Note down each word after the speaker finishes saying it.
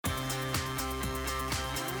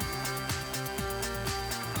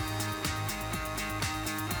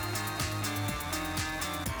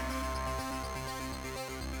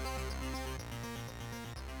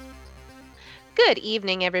Good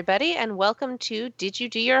evening, everybody, and welcome to Did You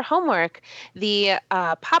Do Your Homework, the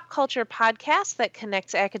pop culture podcast that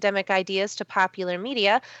connects academic ideas to popular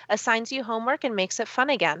media, assigns you homework, and makes it fun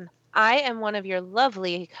again. I am one of your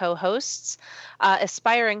lovely co hosts,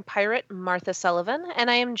 aspiring pirate Martha Sullivan, and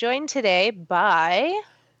I am joined today by.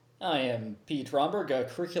 I am Pete Romberg, a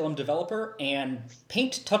curriculum developer and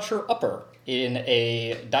paint toucher upper in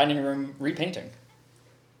a dining room repainting.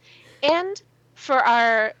 And for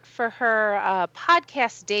her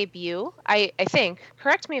podcast debut, I think,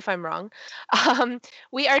 correct me if I'm wrong, um,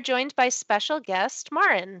 we are joined by special guest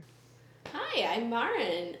Marin. Hi, I'm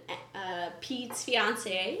Marin, Pete's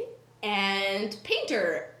fiance and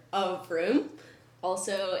painter of room,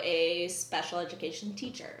 also a special education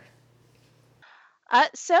teacher.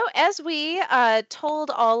 So, as we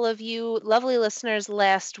told all of you lovely listeners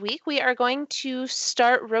last week, we are going to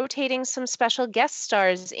start rotating some special guest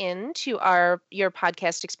stars into your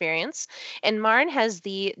podcast experience. And Marin has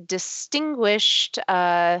the distinguished,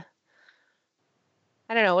 I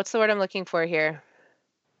don't know, what's the word I'm looking for here?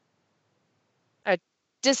 A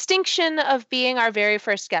distinction of being our very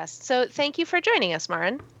first guest. So, thank you for joining us,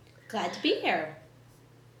 Marin. Glad to be here.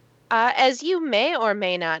 As you may or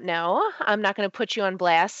may not know, I'm not going to put you on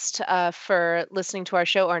blast for listening to our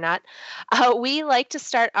show or not. We like to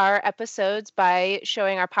start our episodes by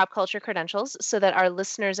showing our pop culture credentials so that our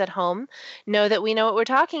listeners at home know that we know what we're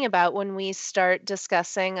talking about when we start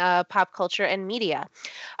discussing pop culture and media.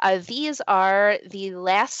 These are the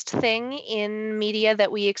last thing in media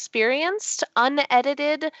that we experienced,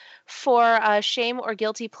 unedited for shame or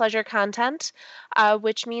guilty pleasure content,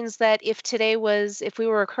 which means that if we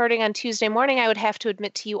were recording on Tuesday morning, I would have to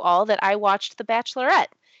admit to you all that I watched The Bachelorette.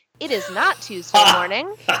 It is not Tuesday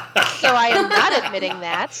morning, so I am not admitting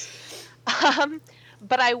that.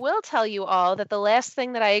 But I will tell you all that the last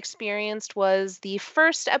thing that I experienced was the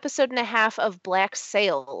first episode and a half of Black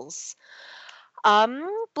Sails.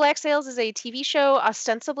 Black Sails is a TV show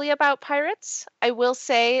ostensibly about pirates. I will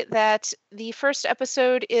say that the first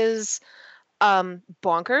episode is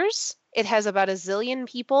bonkers. It has about a zillion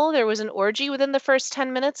people. There was an orgy within the first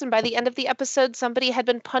 10 minutes, and by the end of the episode, somebody had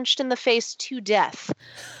been punched in the face to death.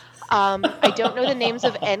 I don't know the names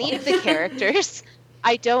of any of the characters.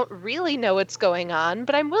 I don't really know what's going on,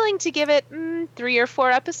 but I'm willing to give it 3 or 4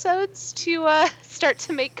 episodes to start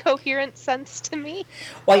to make coherent sense to me.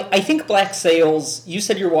 Well, I think Black Sails, you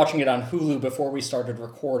said you were watching it on Hulu before we started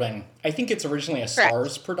recording. I think it's originally a Correct.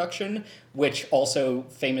 Starz production, which also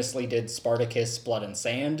famously did Spartacus, Blood and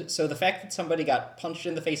Sand. So the fact that somebody got punched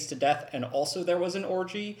in the face to death and also there was an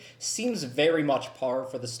orgy seems very much par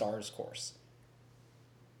for the Starz course.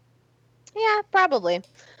 Yeah, probably.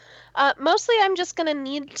 Mostly, I'm just going to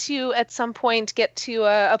need to, at some point, get to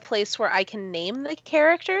a place where I can name the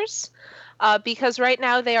characters. Because right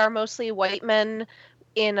now they are mostly white men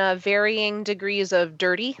in varying degrees of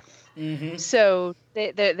dirty. Mm-hmm. So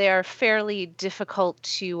they are fairly difficult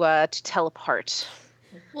to tell apart.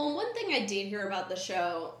 Well, one thing I did hear about the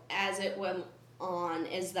show as it went on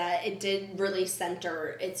is that it did really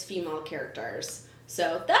center its female characters.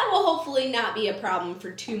 So that will hopefully not be a problem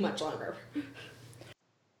for too much longer.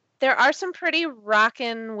 There are some pretty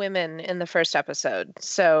rockin' women in the first episode.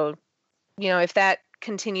 So, if that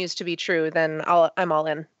continues to be true, then I'm all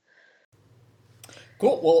in.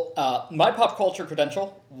 Cool. Well, my pop culture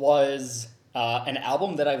credential was an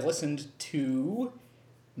album that I've listened to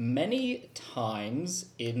many times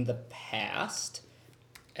in the past,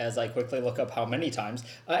 as I quickly look up how many times.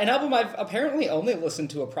 An album I've apparently only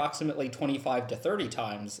listened to approximately 25 to 30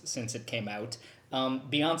 times since it came out.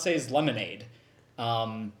 Beyonce's Lemonade.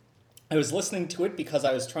 I was listening to it because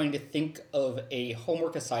I was trying to think of a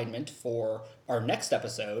homework assignment for our next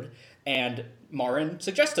episode, and Marin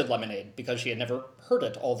suggested Lemonade because she had never heard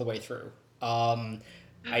it all the way through. I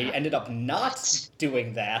ended up not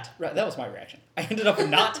doing that. That was my reaction. I ended up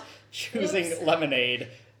not choosing Lemonade,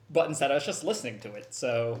 but instead I was just listening to it.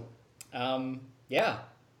 So, yeah.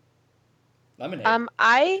 Lemonade.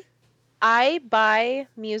 I buy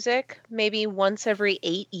music maybe once every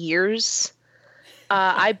 8 years.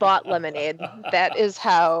 I bought Lemonade. That is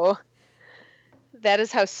how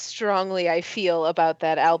strongly I feel about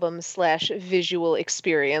that album/visual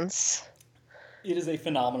experience. It is a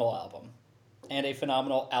phenomenal album. And a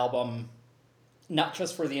phenomenal album not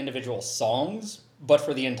just for the individual songs, but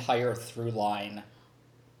for the entire through line.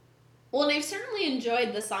 Well, and I've certainly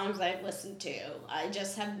enjoyed the songs I've listened to. I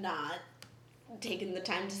just have not taken the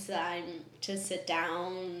time to sit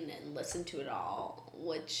down and listen to it all,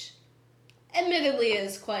 which admittedly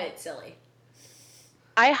is quite silly.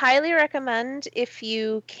 I highly recommend, if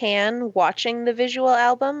you can, watching the visual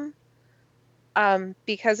album,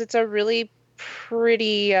 because it's a really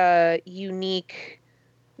pretty unique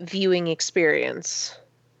viewing experience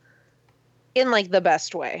in like the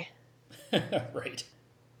best way. Right.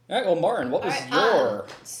 All right, well, Marin, what was Alright, your...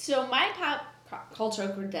 So my pop cultural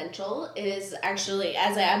credential is actually,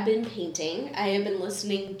 as I have been painting, I have been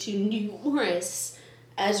listening to numerous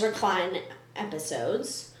Ezra Klein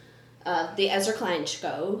episodes of The Ezra Klein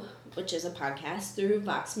Show, which is a podcast through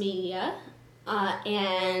Vox Media.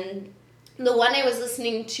 And the one I was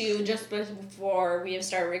listening to just before we have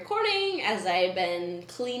started recording, as I've been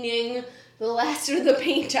cleaning the last of the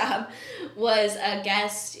paint job, was a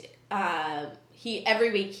guest.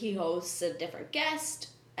 Every week he hosts a different guest,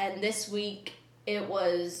 and this week it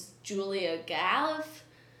was Julia Galef,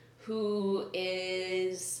 who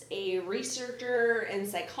is a researcher in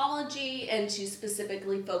psychology, and she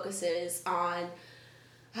specifically focuses on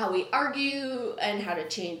how we argue and how to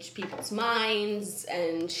change people's minds,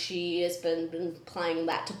 and she has been applying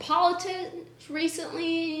that to politics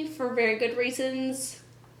recently for very good reasons.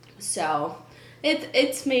 So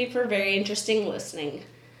it's made for very interesting listening.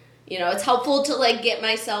 You know, it's helpful to like get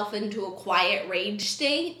myself into a quiet rage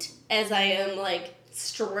state as I am like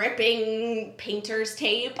stripping painter's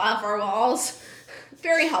tape off our walls.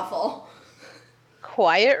 Very helpful.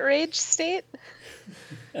 Quiet rage state?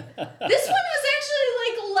 This one was actually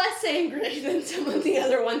like less angry than some of the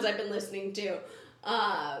other ones I've been listening to,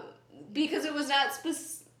 because it was not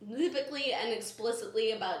specifically and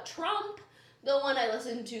explicitly about Trump. The one I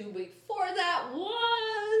listened to before that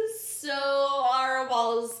was, so our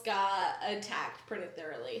walls got attacked pretty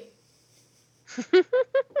thoroughly.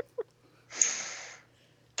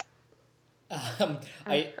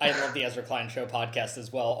 I love the Ezra Klein Show podcast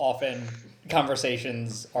as well. Often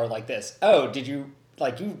conversations are like this. Oh, you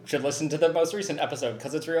should listen to the most recent episode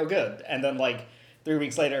because it's real good. And then like 3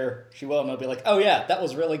 weeks later, she will and they'll be like, oh yeah, that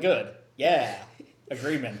was really good. Yeah,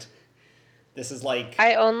 agreement. This is like,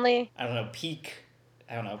 I don't know, peak,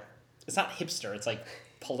 it's not hipster, it's like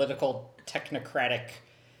political, technocratic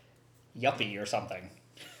yuppie or something.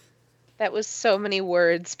 That was so many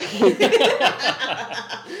words.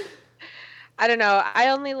 I don't know, I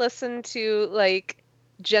only listen to like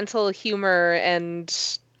gentle humor and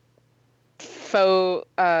faux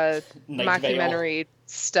mockumentary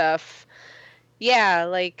stuff. Yeah,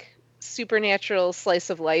 like supernatural slice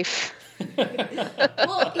of life.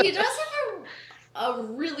 Well, he does have a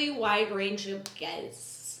really wide range of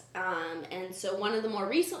guests. And so one of the more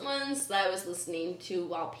recent ones that I was listening to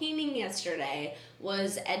while painting yesterday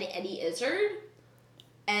was Eddie Izzard.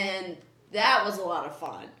 And that was a lot of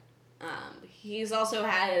fun. He's also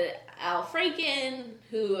had Al Franken,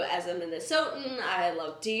 who, as a Minnesotan, I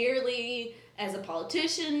love dearly as a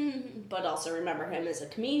politician, but also remember him as a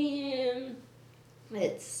comedian.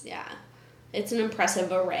 It's an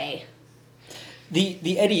impressive array.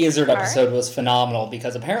 The Eddie Izzard episode was phenomenal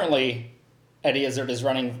because apparently Eddie Izzard is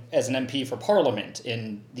running as an MP for Parliament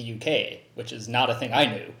in the UK, which is not a thing I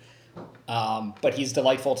knew. But he's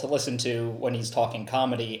delightful to listen to when he's talking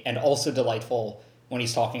comedy, and also delightful when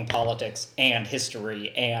he's talking politics and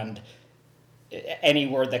history and any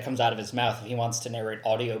word that comes out of his mouth. If he wants to narrate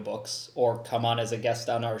audiobooks or come on as a guest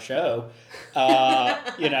on our show,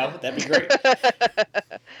 that'd be great.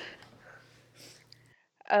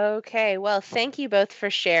 Okay, well, thank you both for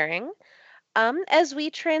sharing. As we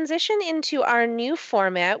transition into our new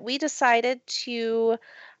format, we decided to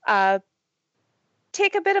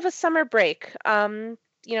take a bit of a summer break.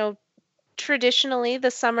 Traditionally, the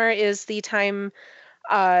summer is the time,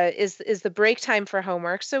 is the break time for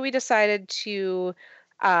homework. So we decided to,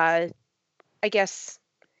 I guess,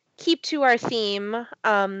 keep to our theme,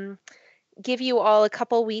 give you all a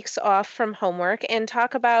couple weeks off from homework and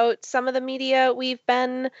talk about some of the media we've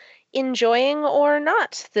been enjoying or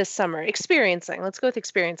not this summer, experiencing. Let's go with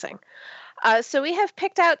experiencing. So we have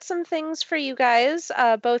picked out some things for you guys,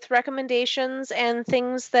 both recommendations and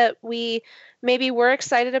things that we maybe were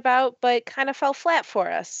excited about but kind of fell flat for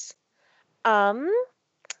us.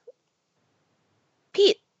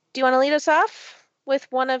 Pete, do you want to lead us off with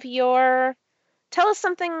one of your... Tell us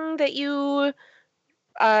something that you...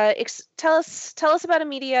 tell us about a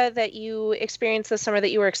media that you experienced this summer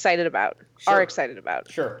that you were excited about, Sure. are excited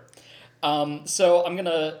about. Sure. So I'm going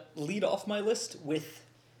to lead off my list with,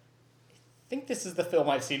 I think this is the film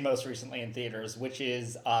I've seen most recently in theaters, which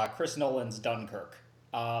is Chris Nolan's Dunkirk.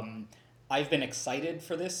 I've been excited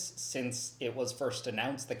for this since it was first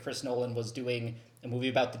announced that Chris Nolan was doing a movie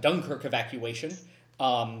about the Dunkirk evacuation.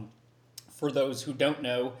 For those who don't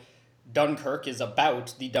know, Dunkirk is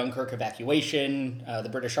about the Dunkirk evacuation. The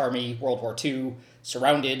British Army, World War II,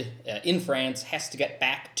 surrounded in France, has to get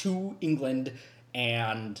back to England,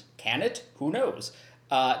 and can it? Who knows?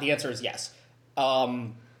 The answer is yes.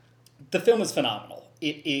 The film is phenomenal.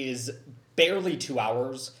 It is barely 2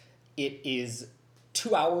 hours. It is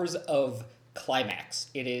 2 hours of climax.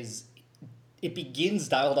 It begins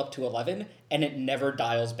dialed up to 11, and it never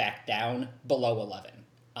dials back down below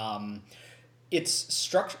 11. It's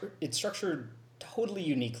structured totally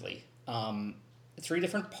uniquely. 3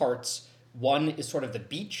 different parts. One is sort of the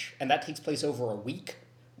beach, and that takes place over a week.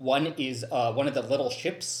 One is one of the little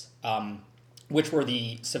ships, which were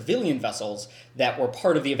the civilian vessels that were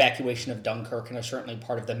part of the evacuation of Dunkirk and are certainly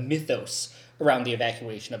part of the mythos around the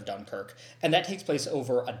evacuation of Dunkirk. And that takes place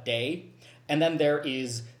over a day. And then there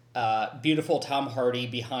is beautiful Tom Hardy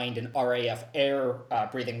behind an RAF air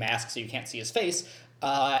breathing mask so you can't see his face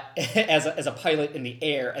as a pilot in the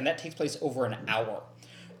air, and that takes place over an hour.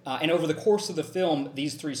 And over the course of the film,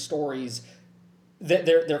 these 3 stories,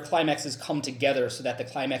 their climaxes come together so that the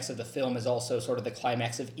climax of the film is also sort of the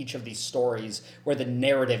climax of each of these stories, where the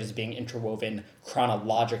narrative is being interwoven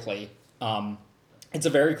chronologically. It's a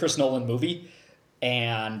very Chris Nolan movie,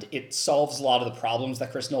 and it solves a lot of the problems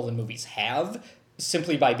that Chris Nolan movies have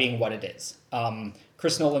simply by being what it is.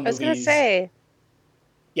 Chris Nolan movies... I was going to say...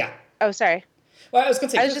 Yeah. Oh, sorry. Well, I was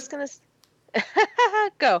going to say... I was just going to...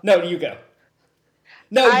 Go. No, you go.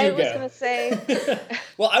 No, you go. I was going to say...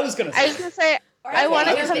 Well, I was going to say... I was going to say... I want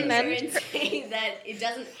to commend... saying that it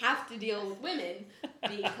doesn't have to deal with women,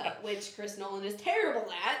 which Chris Nolan is terrible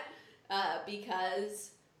at,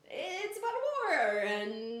 because it's about a war,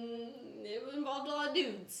 and it involved a lot of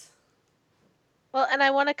dudes. Well, and I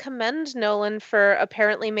want to commend Nolan for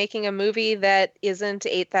apparently making a movie that isn't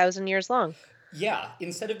 8,000 years long. Yeah,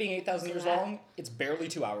 instead of being 8,000 years long, it's barely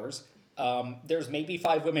 2 hours. There's maybe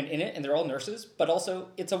 5 women in it, and they're all nurses, but also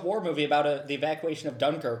it's a war movie about the evacuation of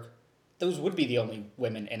Dunkirk. Those would be the only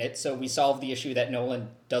women in it, so we solved the issue that Nolan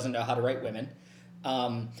doesn't know how to write women.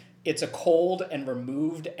 It's a cold and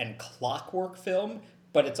removed and clockwork film,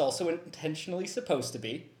 but it's also intentionally supposed to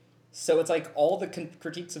be. So it's like all the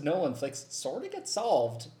critiques of Nolan flicks sort of get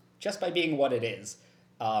solved just by being what it is.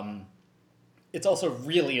 It's also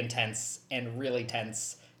really intense and really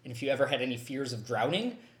tense. And if you ever had any fears of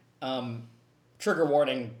drowning, trigger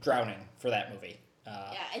warning, drowning for that movie.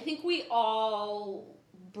 Yeah, I think we all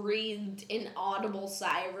breathed an audible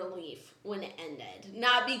sigh of relief when it ended.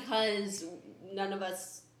 Not because none of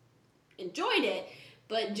us enjoyed it,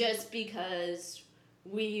 but just because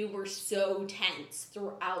we were so tense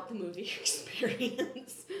throughout the movie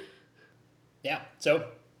experience. Yeah, so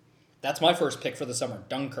that's my first pick for the summer,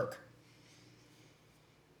 Dunkirk.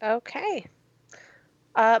 Okay.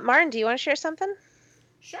 Martin, do you want to share something?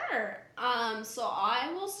 Sure. So I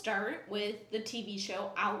will start with the TV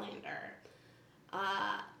show Outlander.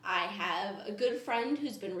 I have a good friend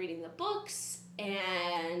who's been reading the books,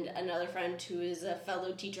 and another friend who is a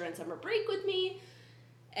fellow teacher on summer break with me.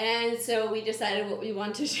 And so we decided what we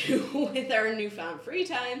wanted to do with our newfound free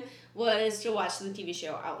time was to watch the TV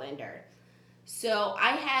show Outlander. So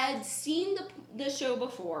I had seen the show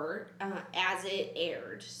before as it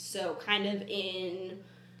aired. So kind of in,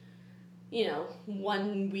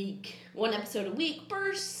 1 episode a week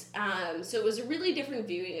bursts. So it was a really different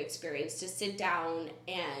viewing experience to sit down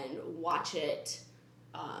and watch it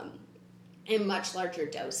in much larger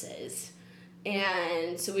doses.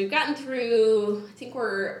 And so we've gotten through, I think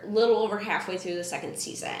we're a little over halfway through the 2nd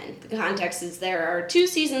season. The context is there are 2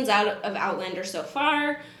 seasons out of Outlander so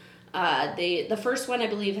far. The first one, I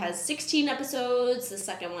believe, has 16 episodes. The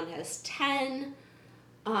second one has 10.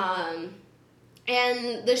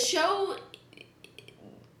 And the show,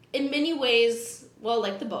 in many ways, well,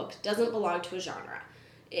 like the book, doesn't belong to a genre.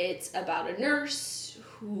 It's about a nurse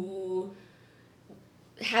who,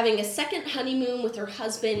 having a second honeymoon with her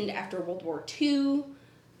husband after World War II,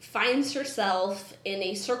 finds herself in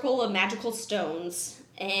a circle of magical stones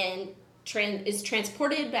and is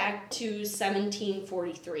transported back to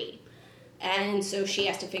 1743. And so she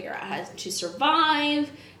has to figure out how to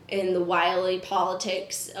survive in the wily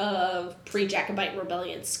politics of pre-Jacobite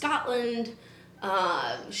rebellion Scotland.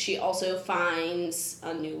 She also finds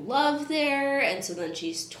a new love there, and so then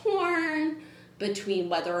she's torn between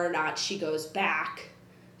whether or not she goes back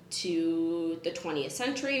to the 20th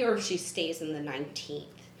century or if she stays in the 19th.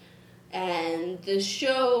 And the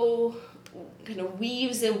show kind of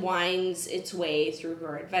weaves and winds its way through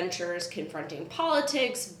her adventures, confronting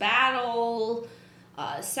politics, battle,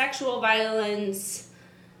 sexual violence.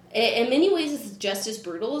 In many ways, it's just as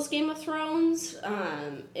brutal as Game of Thrones,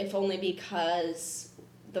 if only because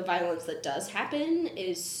the violence that does happen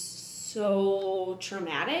is so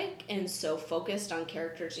traumatic and so focused on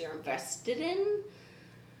characters you're invested in.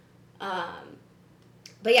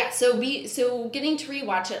 But yeah, so getting to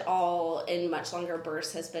rewatch it all in much longer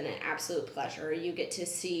bursts has been an absolute pleasure. You get to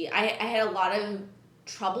see. I had a lot of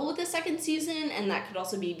trouble with the second season, and that could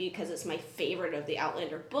also be because it's my favorite of the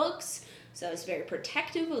Outlander books. So I was very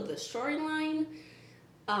protective of the storyline.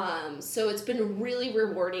 So it's been really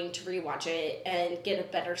rewarding to rewatch it and get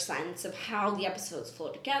a better sense of how the episodes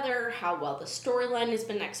flow together, how well the storyline has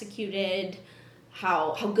been executed,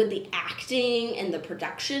 how good the acting and the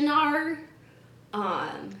production are.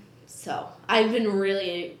 So I've been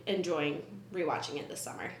really enjoying rewatching it this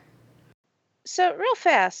summer. So real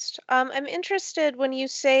fast, I'm interested when you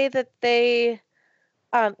say that they,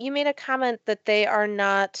 you made a comment that they are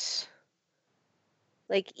not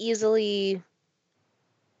like easily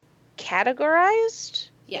categorized.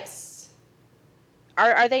 Yes.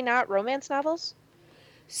 Are they not romance novels?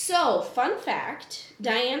 So, fun fact,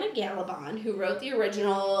 Diana Gabaldon, who wrote the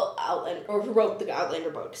original Outlander, or who wrote the Outlander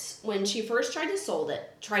books, when she first tried to sell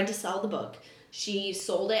the book, she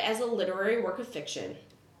sold it as a literary work of fiction,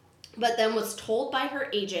 but then was told by her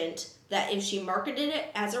agent that if she marketed it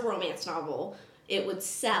as a romance novel, it would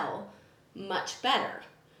sell much better.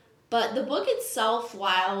 But the book itself,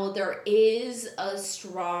 while there is a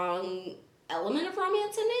strong element of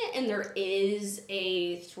romance in it, and there is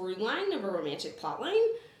a through line of a romantic plot line,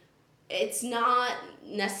 it's not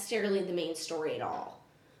necessarily the main story at all.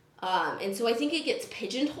 And so I think it gets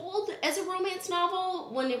pigeonholed as a romance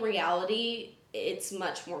novel, when in reality, it's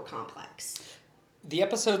much more complex. The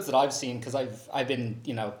episodes that I've seen, because I've been,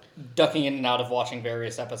 ducking in and out of watching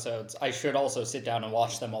various episodes, I should also sit down and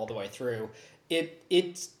watch them all the way through.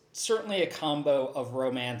 It's certainly a combo of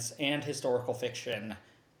romance and historical fiction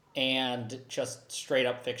and just straight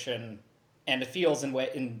up fiction, and it feels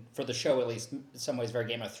for the show at least in some ways very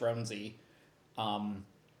Game of Thronesy.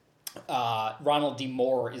 Ronald D.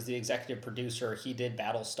 Moore is the executive producer. He did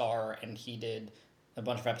Battlestar, and he did a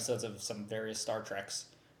bunch of episodes of some various Star Treks.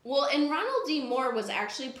 Well, and Ronald D. Moore was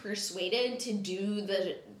actually persuaded to do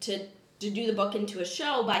the book into a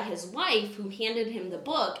show by his wife, who handed him the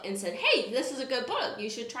book and said, "Hey, this is a good book. You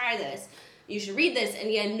should try this. You should read this." And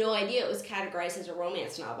he had no idea it was categorized as a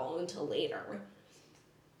romance novel until later.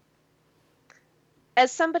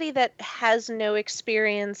 As somebody that has no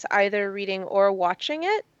experience either reading or watching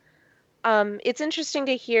it, it's interesting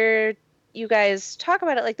to hear you guys talk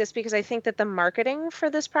about it like this, because I think that the marketing for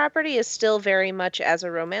this property is still very much as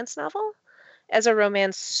a romance novel, as a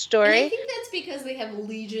romance story. And I think that's because they have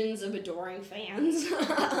legions of adoring fans,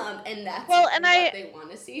 and that's what they want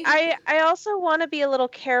to see. I also want to be a little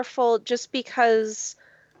careful, just because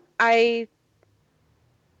I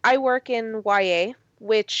work in YA,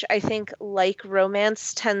 which I think, like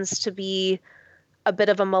romance, tends to be a bit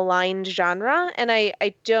of a maligned genre, and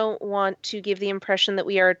I don't want to give the impression that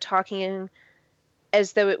we are talking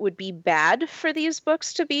as though it would be bad for these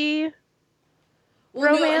books to be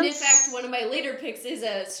romance. No, and in fact, one of my later picks is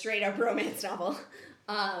a straight up romance novel.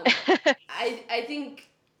 I think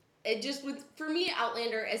it just for me,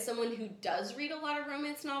 Outlander, as someone who does read a lot of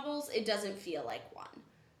romance novels, it doesn't feel like one.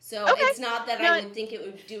 So It's not that I would think it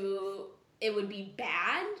would be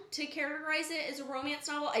bad to categorize it as a romance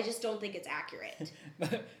novel. I just don't think it's accurate.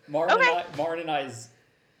 Marin and I's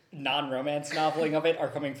non-romance noveling of it are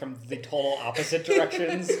coming from the total opposite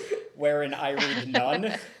directions, wherein I read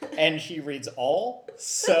none and she reads all.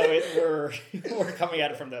 So we're coming at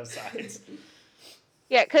it from those sides.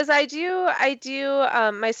 Yeah, because I do.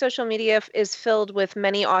 My social media is filled with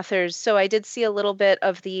many authors, so I did see a little bit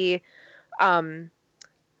of the,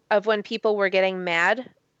 of when people were getting mad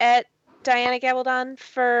at Diana Gabaldon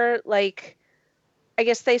for, like, I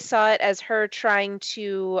guess they saw it as her trying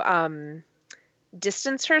to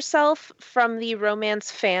distance herself from the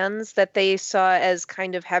romance fans that they saw as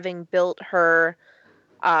kind of having built her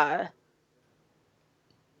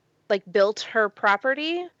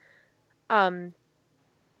property.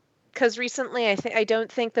 Because recently, I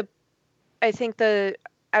don't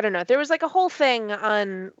know, there was like a whole thing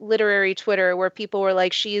on literary Twitter where people were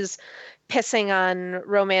like, she's pissing on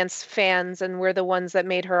romance fans and we're the ones that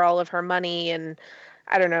made her all of her money, and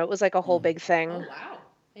I don't know, it was like a whole big thing. Oh wow,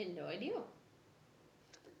 I had no idea.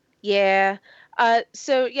 Yeah.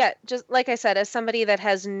 So yeah, just like I said, as somebody that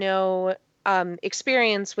has no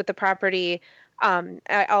experience with the property,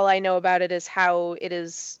 all I know about it is how it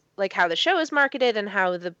is, like how the show is marketed and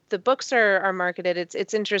how the books are marketed.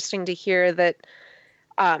 It's interesting to hear that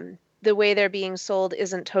the way they're being sold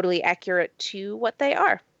isn't totally accurate to what they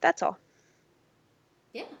are. That's all.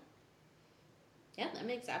 Yeah. Yeah, that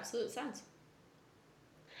makes absolute sense.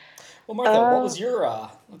 Well, Martha, what was your,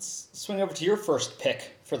 let's swing over to your first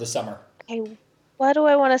pick for the summer. Okay. What do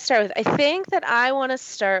I want to start with? I think that I want to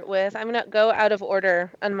start with, I'm going to go out of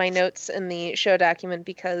order on my notes in the show document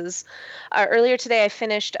because earlier today I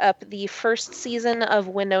finished up the first season of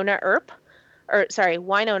Wynonna Earp on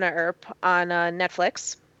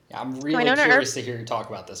Netflix. Yeah, I'm really Wynonna Earp, curious to hear you talk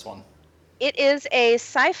about this one. it is a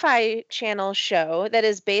sci-fi channel show that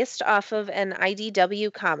is based off of an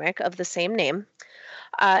IDW comic of the same name.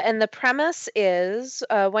 And the premise is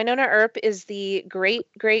Wynonna Earp is the great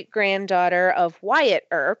great granddaughter of Wyatt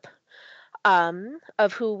Earp,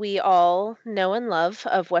 of who we all know and love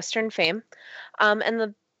of Western fame.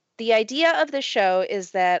 And the idea of the show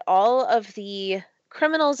is that all of the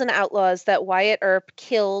criminals and outlaws that Wyatt Earp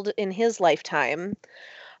killed in his lifetime,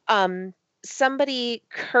 um, somebody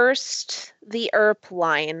cursed the Earp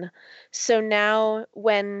line. So now,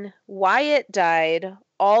 when Wyatt died,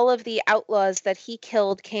 all of the outlaws that he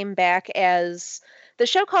killed came back as the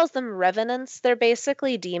show calls them revenants. They're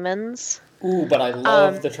basically demons. Ooh, but I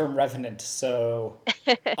love the term revenant, so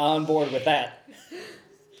on board with that.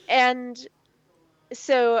 And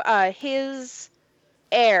so his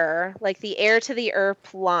heir, like the heir to the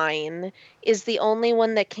Earp line, is the only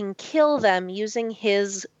one that can kill them using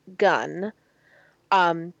his gun.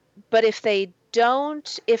 But if they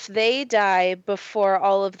die before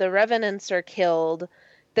all of the revenants are killed,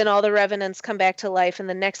 then all the revenants come back to life and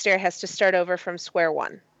the next heir has to start over from square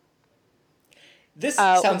one. This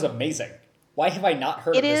sounds amazing. Why have I not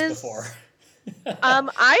heard of this before?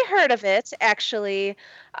 I heard of it, actually,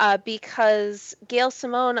 because Gail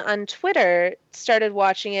Simone on Twitter started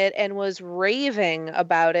watching it and was raving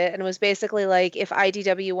about it and was basically like, if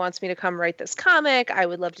IDW wants me to come write this comic, I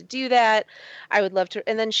would love to do that. I would love to.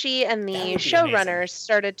 And then she and the showrunners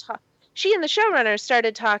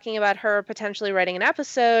started talking about her potentially writing an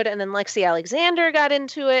episode, and then Lexi Alexander got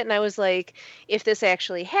into it, and I was like, if this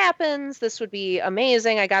actually happens, this would be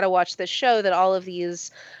amazing. I got to watch this show that all of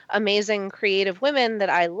these amazing creative women that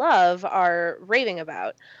I love are raving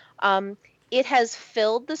about. It has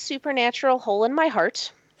filled the supernatural hole in my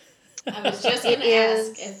heart. I was just going to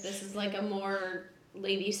ask if this is like a more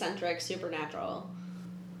lady-centric supernatural.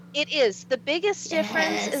 It is. The biggest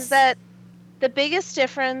difference is that the biggest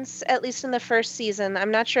difference, at least in the first season,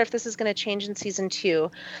 I'm not sure if this is going to change in season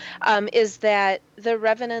 2, is that the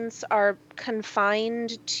revenants are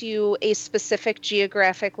confined to a specific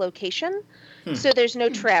geographic location. So there's no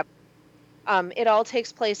travel. It all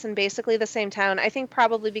takes place in basically the same town. I think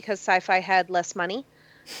probably because Sci-Fi had less money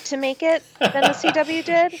to make it than the CW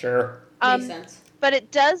did. Sure. Makes sense. But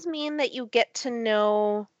it does mean that you get to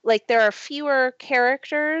know, like, there are fewer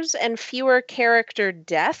characters and fewer character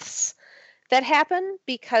deaths that happen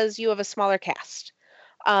because you have a smaller cast.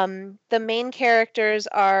 The main characters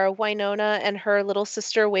are Wynonna and her little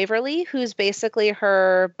sister Waverly, who's basically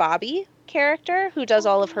her Bobby character, who does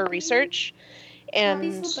all of her research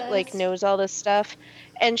and like knows all this stuff.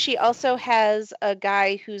 And she also has a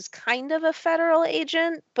guy who's kind of a federal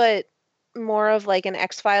agent, but more of like an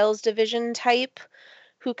X-Files division type,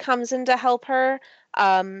 who comes in to help her.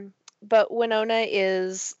 But Wynonna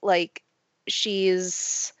is like,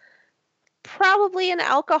 she's probably an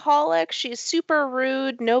alcoholic. She's super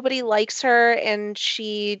rude. Nobody likes her, and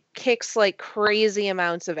she kicks like crazy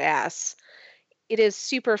amounts of ass. It is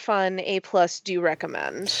super fun. A+, do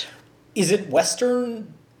recommend. Is it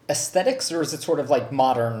Western aesthetics, or is it sort of like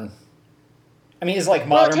modern? I mean, is it like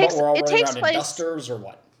modern, but we're all running around in dusters, or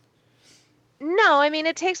what? No, I mean,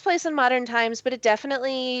 it takes place in modern times, but it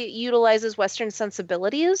definitely utilizes Western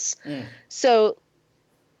sensibilities. So,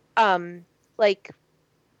 like,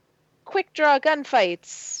 quick draw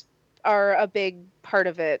gunfights are a big part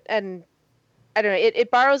of it. And I don't know,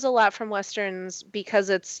 it borrows a lot from Westerns because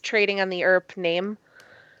it's trading on the Earp name.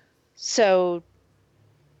 So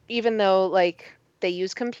even though, like, they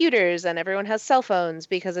use computers and everyone has cell phones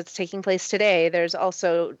because it's taking place today, there's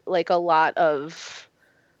also, like, a lot of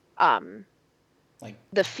like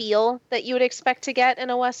the feel that you would expect to get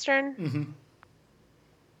in a Western. Mm-hmm.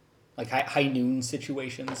 Like high noon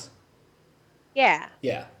situations. Yeah.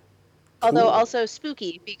 Yeah. Although also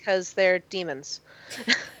spooky because they're demons.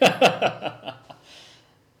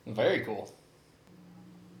 Very cool.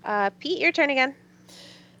 Pete, your turn again.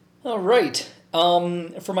 All right.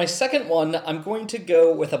 For my second one, I'm going to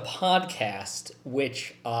go with a podcast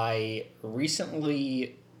which I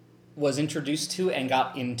recently was introduced to and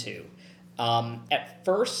got into. At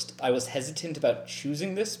first, I was hesitant about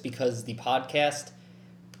choosing this because the podcast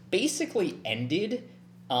basically ended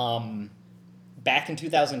back in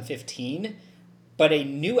 2015, but a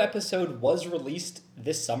new episode was released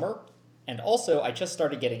this summer, and also I just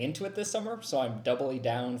started getting into it this summer, so I'm doubly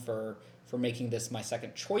down for making this my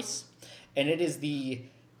second choice, and it is the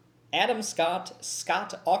Adam Scott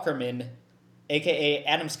Ackerman, aka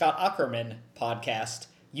Adam Scott Ackerman podcast,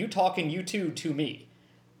 You Talking U2 to Me.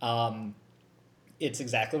 It's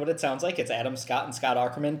exactly what it sounds like. It's Adam Scott and Scott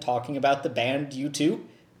Ackerman talking about the band U2.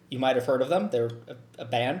 You might have heard of them. They're a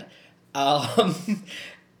band. I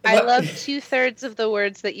love 2/3 of the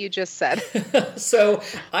words that you just said. So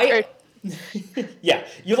yeah,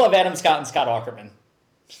 you love Adam Scott and Scott Ackerman.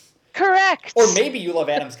 Correct. Or maybe you love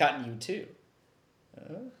Adam Scott and U2.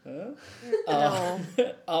 No.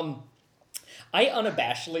 I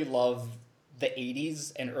unabashedly love the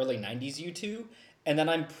 80s and early 90s U2, and then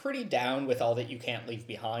I'm pretty down with All That You Can't Leave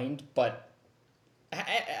Behind, but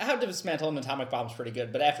How to Dismantle an Atomic Bomb's pretty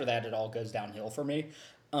good, but after that it all goes downhill for me.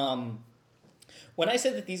 When I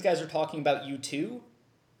said that these guys are talking about U2,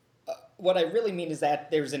 what I really mean is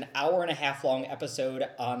that there's an hour-and-a-half long episode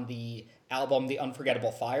on the album The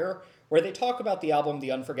Unforgettable Fire, where they talk about the album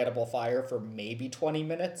The Unforgettable Fire for maybe 20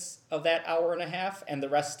 minutes of that hour and a half, and the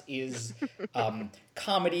rest is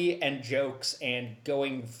comedy and jokes and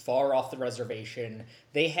going far off the reservation.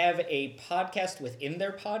 They have a podcast within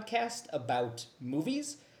their podcast about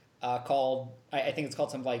movies called, I think it's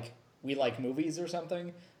called something like We Like Movies or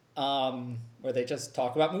something, where they just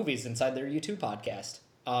talk about movies inside their U2 podcast.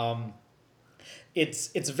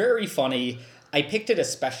 It's very funny. I picked it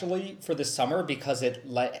especially for the summer because it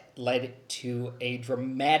led to a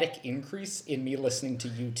dramatic increase in me listening to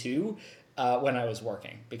U2 when I was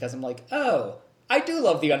working. Because I'm like, oh, I do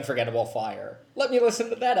love The Unforgettable Fire. Let me listen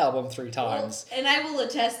to that album 3 times. Well, and I will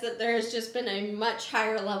attest that there has just been a much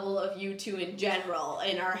higher level of U2 in general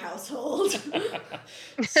in our household.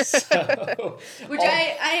 Which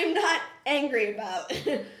I am not angry about.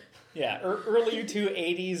 Yeah, early U2,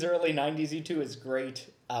 80s, early 90s U2 is great.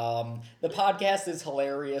 The podcast is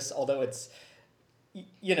hilarious, although it's,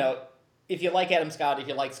 you know, if you like Adam Scott, if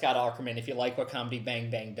you like Scott Ackerman, if you like what Comedy Bang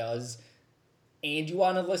Bang does, and you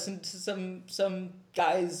want to listen to some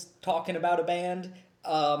guys talking about a band,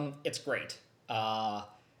 it's great.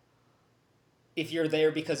 If you're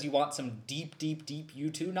there because you want some deep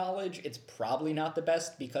U2 knowledge, it's probably not the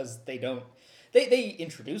best because they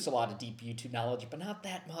introduce a lot of deep U2 knowledge, but not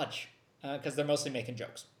that much, because they're mostly making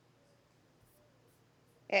jokes.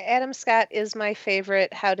 Adam Scott is my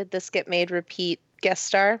favorite How Did This Get Made repeat guest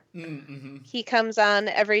star. Mm-hmm. He comes on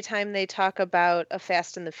every time they talk about a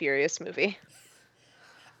Fast and the Furious movie.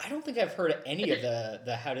 I don't think I've heard any of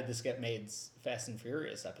the How Did This Get Made's Fast and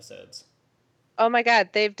Furious episodes. Oh my god,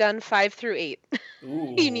 they've done 5 through 8.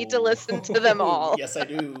 Ooh. You need to listen to them all. Yes, I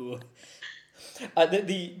do.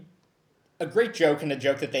 A great joke, and a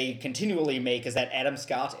joke that they continually make, is that Adam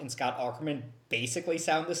Scott and Scott Ackerman basically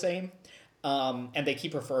sound the same. And they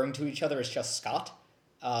keep referring to each other as just Scott.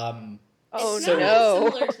 Oh, it's no.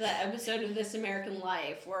 Similar to that episode of This American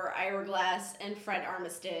Life where Ira Glass and Fred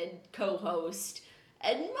Armstead co-host.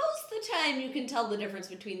 And most of the time you can tell the difference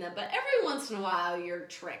between them, but every once in a while you're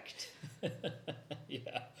tricked.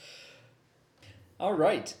 Yeah. All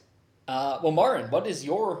right. Well, Marin, what is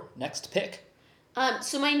your next pick?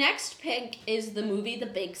 So my next pick is the movie The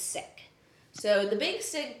Big Sick. So The Big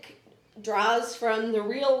Sick draws from the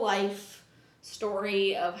real life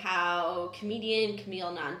story of how comedian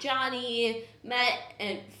Kumail Nanjiani met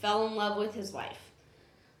and fell in love with his wife.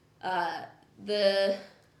 I don't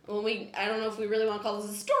know if we really want to call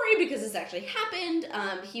this a story because this actually happened.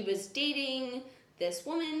 He was dating this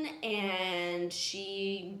woman and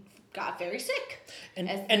she got very sick. And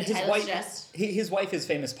his wife is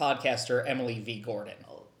famous podcaster Emily V. Gordon.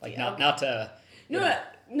 Not to.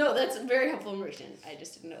 No, that's very helpful information. I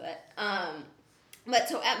just didn't know that. But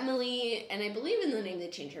so Emily, and I believe in the name they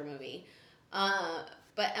changed her movie,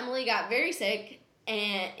 but Emily got very sick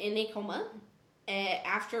and in a coma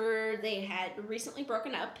after they had recently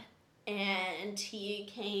broken up, and he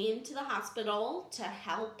came to the hospital to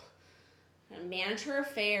help manage her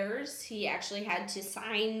affairs. He actually had to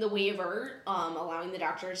sign the waiver allowing the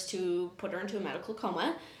doctors to put her into a medical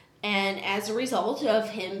coma. And as a result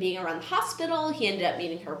of him being around the hospital, he ended up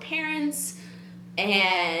meeting her parents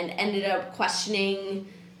and ended up questioning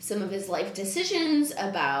some of his life decisions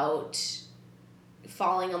about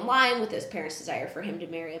falling in line with his parents' desire for him to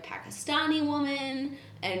marry a Pakistani woman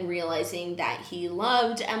and realizing that he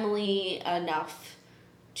loved Emily enough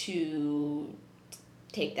to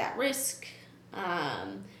take that risk.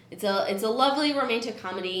 It's a lovely romantic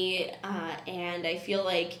comedy, and I feel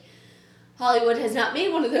like Hollywood has not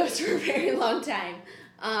made one of those for a very long time.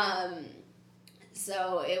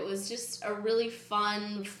 So it was just a really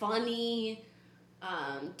fun, funny,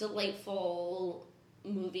 delightful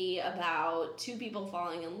movie about two people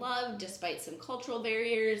falling in love despite some cultural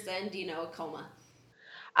barriers and, a coma.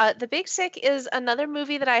 The Big Sick is another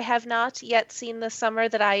movie that I have not yet seen this summer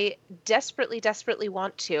that I desperately, desperately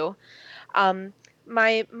want to. Um,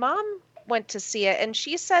 my mom went to see it, and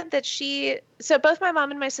she said that so both my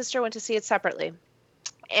mom and my sister went to see it separately.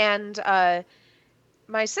 And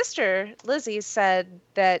my sister, Lizzie, said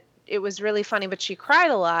that it was really funny, but she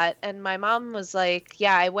cried a lot. And my mom was like,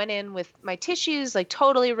 yeah, I went in with my tissues, like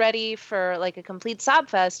totally ready for like a complete sob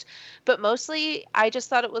fest. But mostly I just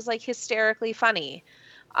thought it was like hysterically funny.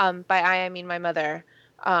 By I mean my mother.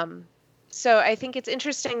 Um, so I think it's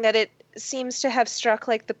interesting that it seems to have struck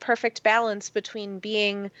like the perfect balance between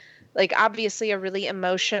being like obviously a really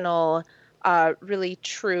emotional, really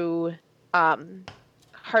true, um,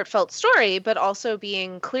 heartfelt story, but also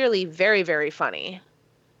being clearly very, very funny.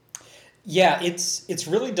 Yeah, it's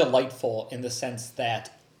really delightful in the sense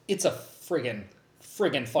that it's a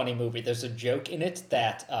friggin' funny movie. There's a joke in it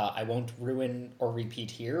that I won't ruin or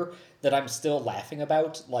repeat here that I'm still laughing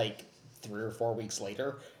about like 3 or 4 weeks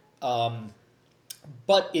later. Um,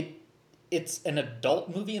 but it's an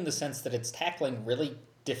adult movie in the sense that it's tackling really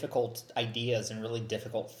difficult ideas and really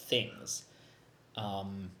difficult things.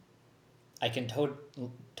 Um, I can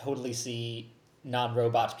totally see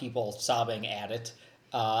non-robot people sobbing at it,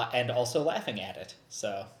 and also laughing at it.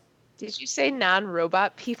 So Did you say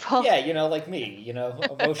non-robot people? yeah, like me,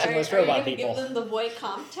 emotionless Are you robot gonna give people. them the boy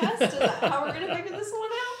comp test? Is that how we're gonna figure this one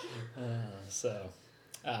out? So,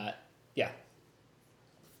 yeah,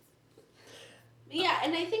 Yeah,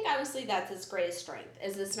 and I think honestly that's its greatest strength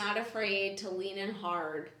is it's not afraid to lean in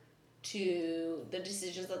hard to the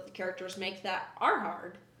decisions that the characters make that are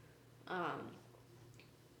hard. Um,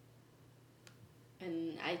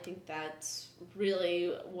 and I think that's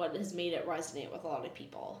really what has made it resonate with a lot of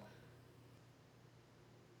people.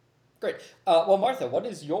 great. Well, Martha, what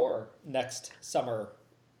is your next summer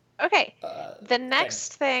Okay. The thing?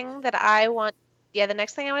 next thing that I want, yeah, the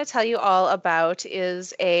next thing I want to tell you all about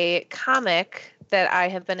is a comic that I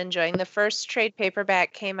have been enjoying. The first trade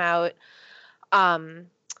paperback came out um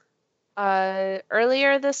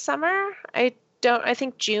earlier this summer. I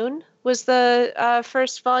think June was the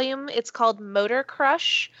first volume. It's called Motor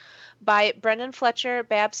Crush by Brendan Fletcher,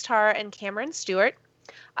 Babs Tarr, and Cameron Stewart.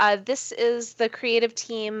 This is the creative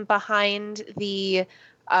team behind the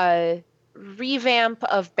uh, revamp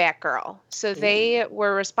of Batgirl. So Ooh. they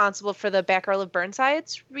were responsible for the Batgirl of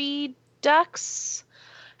Burnside's redux,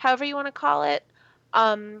 however you want to call it.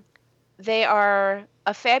 Um, they are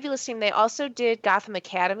a fabulous team. They also did Gotham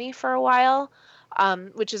Academy for a while,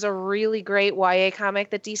 which is a really great YA comic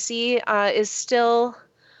that DC is still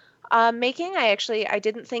making. I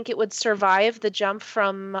didn't think it would survive the jump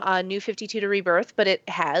from New 52 to Rebirth, but it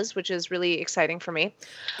has, which is really exciting for me.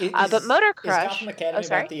 But Motor Is Gotham Crush, oh Academy about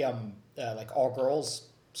sorry, the like all girls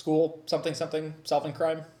school something something solving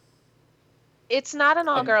crime? it's not an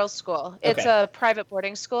I all-girls school. It's Okay, a private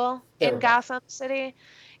boarding school there in we go. Gotham City.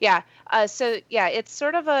 Yeah. So yeah, it's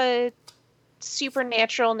sort of a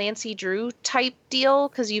supernatural Nancy Drew type deal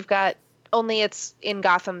because you've got only it's in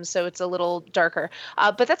Gotham, so it's a little darker.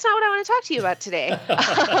 But that's not what I want to talk to you about today.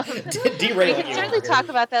 We Derailing can you certainly over here. talk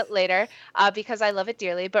about that later because I love it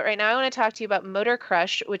dearly. But right now, I want to talk to you about Motor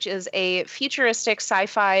Crush, which is a futuristic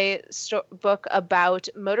sci-fi book about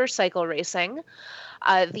motorcycle racing.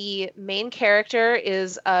 The main character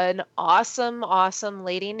is an awesome, awesome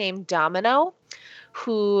lady named Domino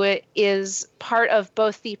who is part of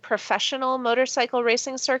both the professional motorcycle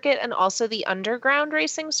racing circuit and also the underground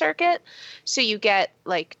racing circuit. So you get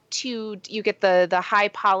the high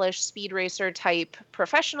polished speed racer type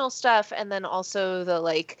professional stuff, and then also the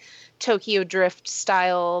like Tokyo Drift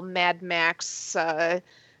style Mad Max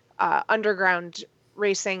underground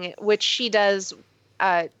racing, which she does.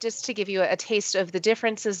 Just to give you a taste of the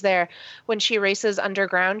differences there, when she races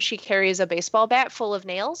underground, she carries a baseball bat full of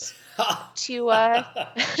nails to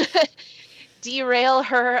derail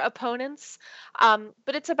her opponents.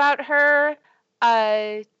 But it's about her,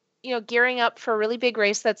 uh, gearing up for a really big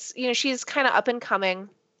race that's, she's kind of up and coming.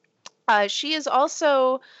 She is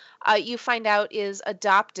also, you find out, is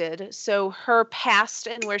adopted. So her past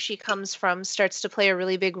and where she comes from starts to play a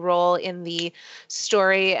really big role in the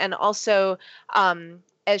story. And also, as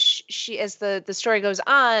the story goes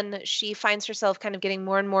on, she finds herself kind of getting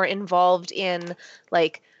more and more involved in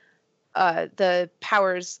like the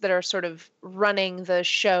powers that are sort of running the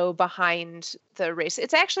show behind the race.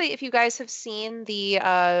 It's actually, if you guys have seen the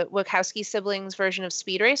Wachowski siblings version of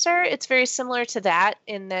Speed Racer, it's very similar to that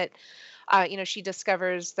in that, she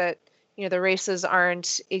discovers that, the races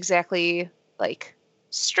aren't exactly like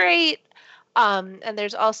straight. And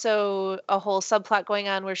there's also a whole subplot going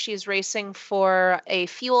on where she's racing for a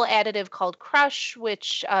fuel additive called Crush,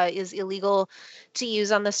 which is illegal to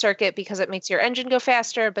use on the circuit because it makes your engine go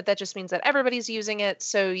faster, but that just means that everybody's using it,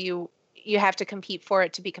 so you have to compete for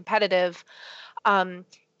it to be competitive. Um,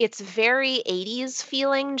 it's very 80s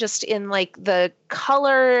feeling, just in like the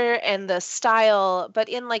color and the style, but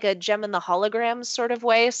in like a Gem and the Holograms sort of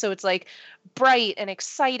way. So it's like bright and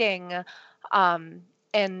exciting, um,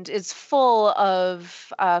 and is full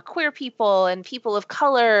of queer people and people of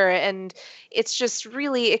color. And it's just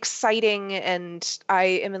really exciting. And I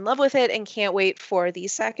am in love with it and can't wait for the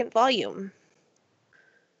second volume.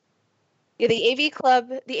 Yeah, the AV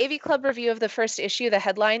Club review of the first issue, the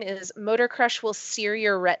headline is Motor Crush will sear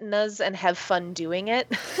your retinas and have fun doing it.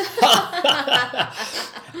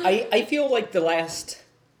 I feel like the last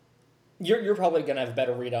you're probably gonna have a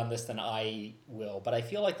better read on this than I will, but I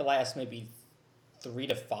feel like the last maybe 3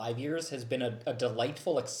 to 5 years has been a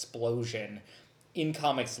delightful explosion in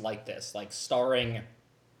comics like this, like starring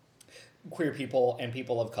queer people and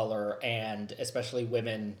people of color, and especially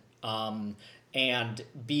women, and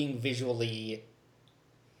being visually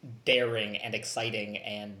daring and exciting,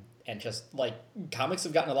 and just like comics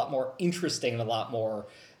have gotten a lot more interesting and a lot more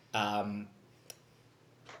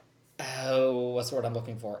what's the word I'm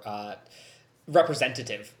looking for,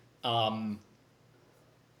 representative, and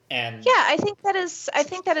Yeah, I think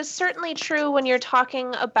that is certainly true when you're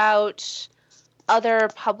talking about other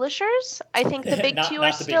publishers. I think the big two are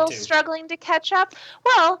not the big still two. struggling to catch up.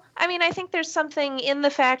 Well, I mean, I think there's something in the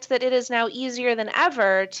fact that it is now easier than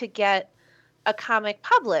ever to get a comic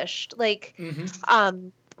published. Like, Mm-hmm.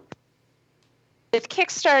 um, with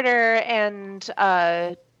Kickstarter and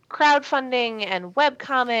crowdfunding and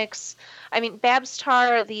webcomics. I mean, Babs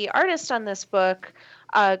Tarr, the artist on this book,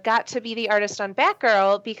 got to be the artist on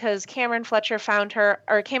Batgirl because Cameron Fletcher found her,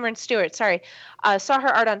 or Cameron Stewart, sorry, saw her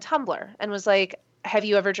art on Tumblr and was like, have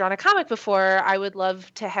you ever drawn a comic before? I would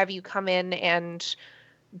love to have you come in and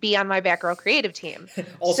be on my Batgirl creative team.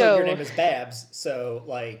 Also, your name is Babs, so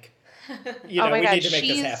like, Oh my we God, need to make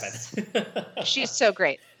this happen. she's so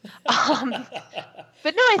great.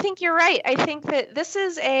 But no, I think you're right. I think that this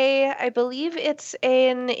is I believe it's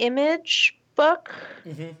an Image book.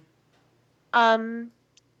 Mm-hmm.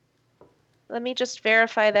 Let me just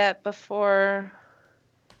verify that before.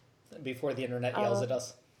 Before the internet yells at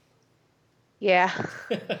us. Yeah.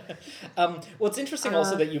 Well, it's interesting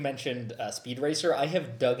also that you mentioned Speed Racer. I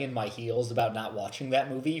have dug in my heels about not watching that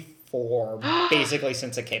movie for basically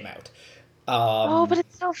since it came out. Oh, but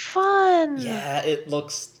it's so fun. Yeah, it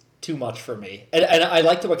looks too much for me. And I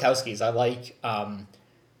like the Wachowskis. I like... The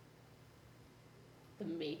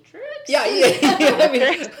Matrix? Yeah. I mean,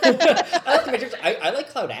 I like the Matrix. I like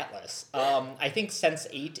Cloud Atlas. I think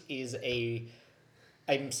Sense8 is a...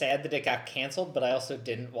 I'm sad that it got canceled, but I also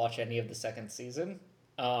didn't watch any of the second season.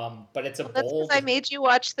 But it's a That's bold... because I made you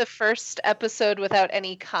watch the first episode without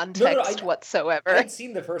any context whatsoever. I had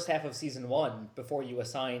seen the first half of season 1 before you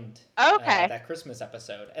assigned that Christmas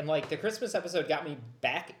episode. And like the Christmas episode got me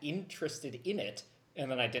back interested in it,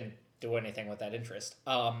 and then I didn't do anything with that interest.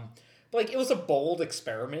 But like it was a bold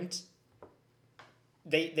experiment.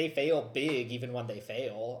 They fail big even when they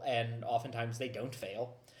fail, and oftentimes they don't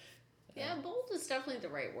fail. Yeah, bold is definitely the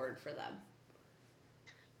right word for them.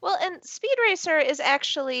 Well, and Speed Racer is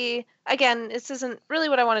actually, again, this isn't really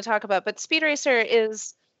what I want to talk about, but Speed Racer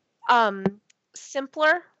is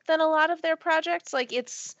simpler than a lot of their projects. Like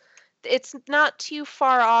it's not too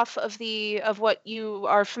far off of what you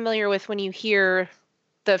are familiar with when you hear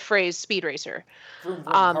the phrase Speed Racer. Vroom,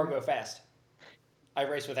 vroom, car go fast. I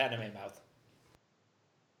race with anime mouth.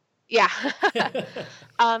 Yeah.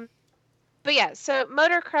 But yeah, so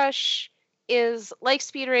Motor Crush is like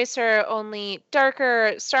Speed Racer, only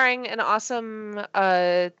darker, starring an awesome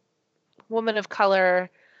woman of color.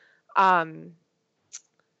 Yeah,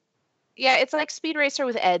 it's like Speed Racer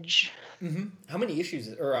with edge. Mm-hmm. How many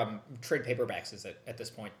issues or trade paperbacks is it at this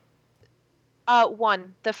point?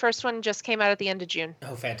 One. The first one just came out at the end of June.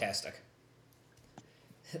 Oh, fantastic.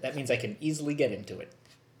 That means I can easily get into it.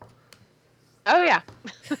 Oh yeah.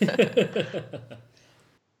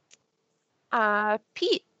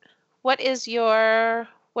 Pete, what is your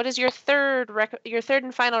third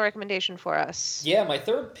and final recommendation for us? Yeah, my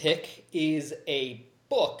third pick is a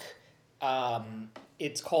book.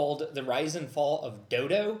 It's called The Rise and Fall of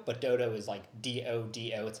Dodo, but Dodo is like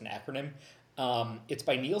D-O-D-O. It's an acronym. It's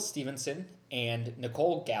by Neal Stephenson and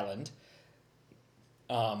Nicole Galland.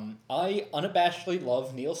 I unabashedly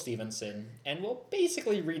love Neal Stephenson and will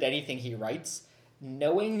basically read anything he writes,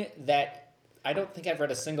 knowing that I don't think I've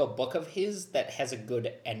read a single book of his that has a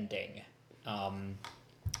good ending.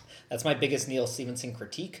 That's my biggest Neil Stephenson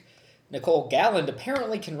critique. Nicole Galland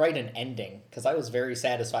apparently can write an ending, because I was very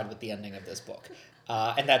satisfied with the ending of this book.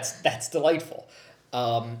 And that's delightful.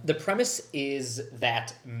 The premise is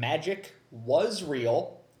that magic was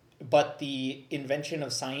real, but the invention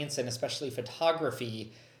of science and especially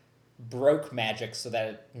photography broke magic so that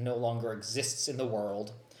it no longer exists in the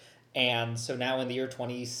world. And so now in the year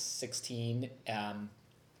 2016,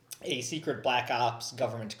 a secret black ops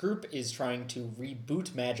government group is trying to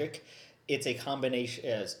reboot magic. It's a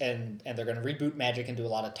combination, and they're going to reboot magic and do a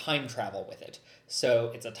lot of time travel with it.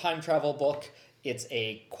 So it's a time travel book. It's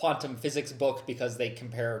a quantum physics book because they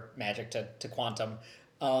compare magic to quantum.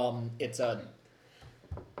 It's a,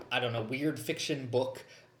 I don't know, weird fiction book.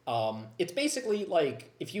 It's basically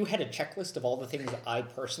like if you had a checklist of all the things that I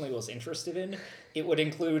personally was interested in, it would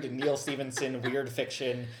include Neil Stephenson, weird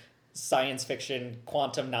fiction, science fiction,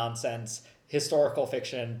 quantum nonsense, historical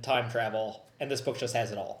fiction, time travel, and this book just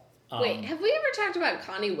has it all. Wait, have we ever talked about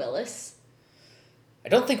Connie Willis? I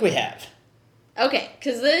don't think we have. Okay,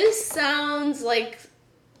 because this sounds like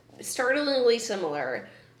startlingly similar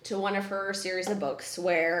to one of her series of books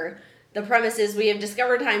where the premise is we have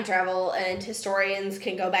discovered time travel and historians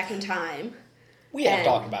can go back in time. We have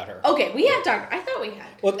talked about her. Okay, we have talked. I thought we had.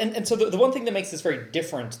 Well, and so the one thing that makes this very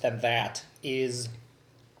different than that is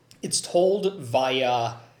it's told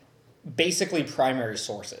via basically primary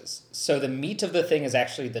sources. So the meat of the thing is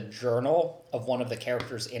actually the journal of one of the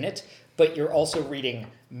characters in it, but you're also reading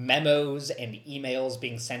memos and emails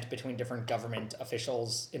being sent between different government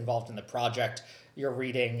officials involved in the project. You're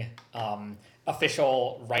reading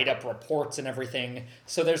official write-up reports and everything.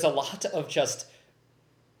 So there's a lot of just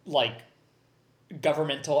like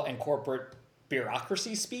governmental and corporate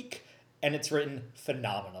bureaucracy speak, and it's written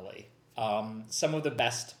phenomenally. Some of the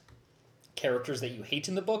best characters that you hate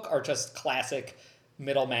in the book are just classic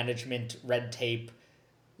middle management red tape,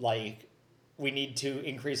 like we need to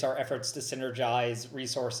increase our efforts to synergize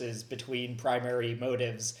resources between primary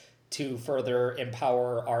motives to further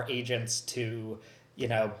empower our agents to, you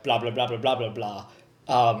know, blah, blah, blah, blah, blah, blah,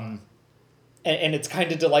 blah. And it's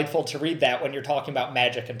kind of delightful to read that when you're talking about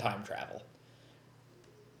magic and time travel.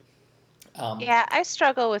 Yeah, I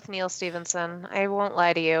struggle with Neil Stephenson. I won't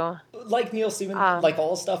lie to you. Like Neil Stephenson, like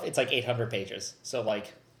all stuff, it's like 800 pages. So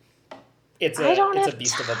like, it's a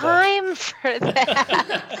beast of a book. I don't have time for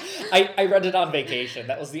that. I read it on vacation.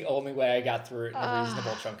 That was the only way I got through it in a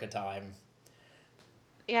reasonable chunk of time.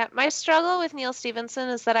 Yeah, my struggle with Neil Stephenson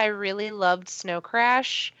is that I really loved Snow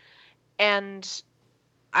Crash, and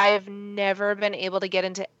I've never been able to get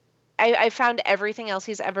into. I found everything else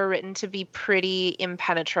he's ever written to be pretty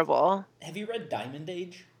impenetrable. Have you read Diamond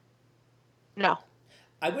Age? No.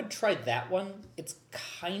 I would try that one. It's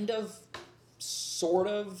kind of, sort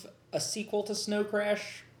of a sequel to Snow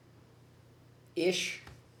Crash-ish.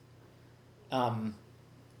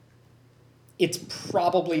 It's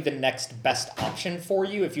probably the next best option for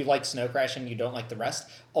you if you like Snow Crash and you don't like the rest.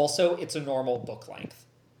 Also, it's a normal book length.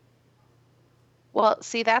 Well,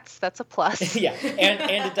 see, that's a plus. Yeah,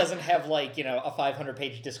 and it doesn't have, like, you know, a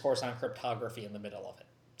 500-page discourse on cryptography in the middle of it,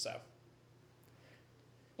 so.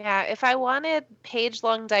 Yeah, if I wanted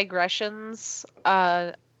page-long digressions,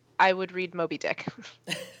 I would read Moby Dick.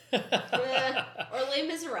 Or Les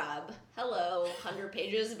Miserables. Hello, 100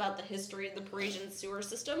 pages about the history of the Parisian sewer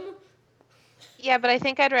system. Yeah, but I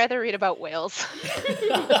think I'd rather read about whales.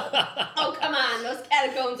 Oh, come on. Those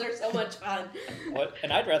catacombs are so much fun. What?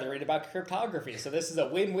 And I'd rather read about cryptography, so this is a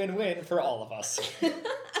win-win-win for all of us.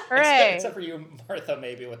 Hooray. Except for you, Martha,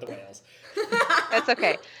 maybe, with the whales. That's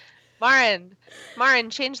okay. Marin,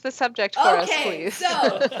 change the subject for us, please.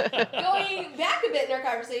 So, going back a bit in our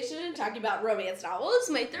conversation and talking about romance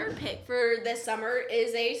novels, my third pick for this summer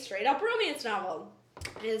is a straight-up romance novel.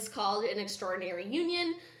 It is called An Extraordinary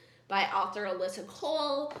Union by author Alyssa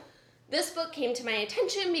Cole. This book came to my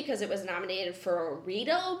attention because it was nominated for a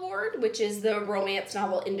Rita Award, which is the romance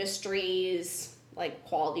novel industry's, like,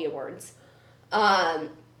 quality awards.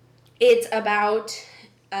 It's about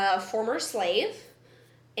a former slave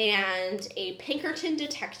and a Pinkerton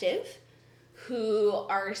detective who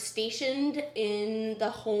are stationed in the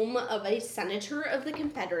home of a senator of the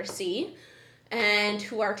Confederacy and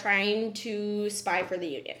who are trying to spy for the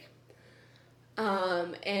Union.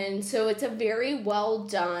 And so it's a very well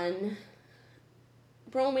done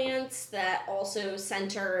romance that also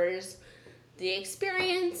centers the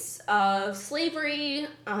experience of slavery.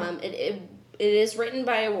 It is written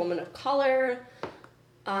by a woman of color,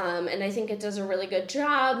 and I think it does a really good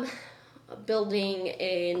job building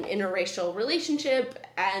an interracial relationship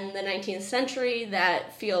in the 19th century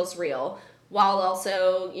that feels real, while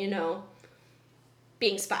also, you know,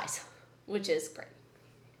 being spies, which is great.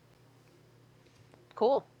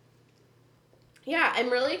 Cool. Yeah, I'm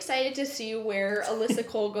really excited to see where Alyssa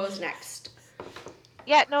Cole goes next.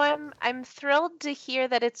 Yeah, no, I'm thrilled to hear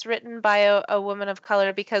that it's written by a woman of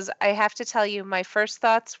color, because I have to tell you, my first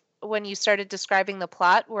thoughts when you started describing the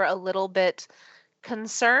plot were a little bit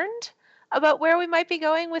concerned about where we might be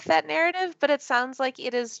going with that narrative, but it sounds like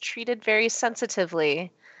it is treated very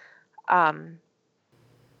sensitively.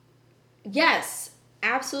 Yes,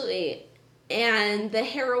 absolutely. And the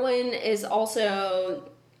heroine is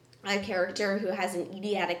also a character who has an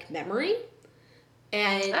idiotic memory.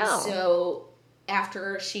 And Oh. so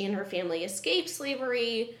after she and her family escaped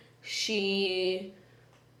slavery, she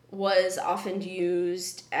was often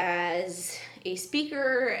used as a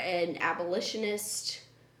speaker in abolitionist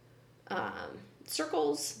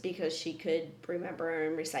circles because she could remember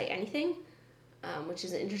and recite anything, which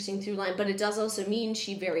is an interesting through line. But it does also mean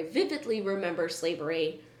she very vividly remembers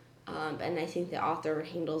slavery, and I think the author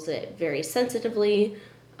handles it very sensitively.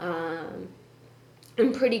 And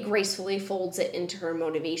pretty gracefully folds it into her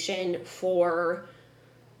motivation for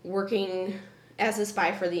working as a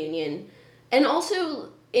spy for the Union. And also,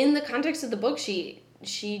 in the context of the book,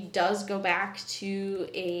 she does go back to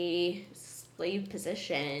a slave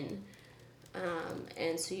position.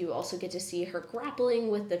 And so you also get to see her grappling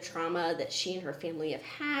with the trauma that she and her family have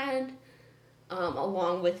had,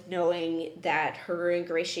 along with knowing that her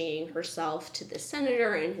ingratiating herself to the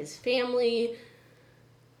senator and his family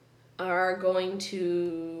are going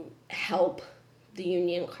to help the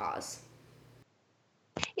Union cause.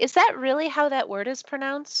 Is that really how that word is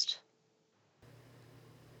pronounced?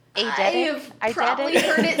 I have probably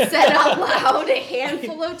heard it said out loud a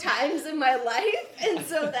handful of times in my life, and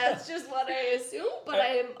so that's just what I assume, but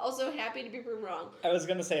I am also happy to be proven wrong. I was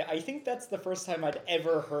going to say, I think that's the first time I'd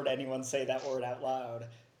ever heard anyone say that word out loud.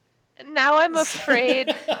 Now I'm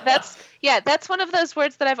afraid that's one of those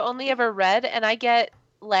words that I've only ever read, and I get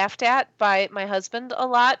laughed at by my husband a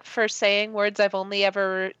lot for saying words I've only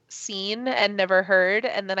ever seen and never heard,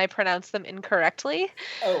 and then I pronounce them incorrectly.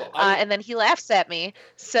 And then he laughs at me.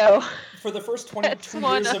 So for the first 22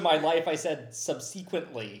 years of my life, I said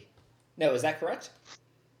subsequently. No, is that correct?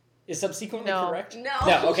 Is subsequently correct? No.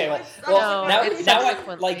 Okay. Well, now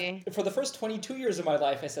for the first 22 years of my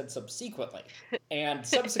life, I said subsequently, and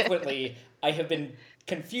subsequently, I have been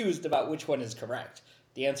confused about which one is correct.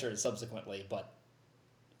 The answer is subsequently, but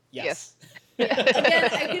yes. Again,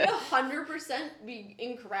 I could 100% be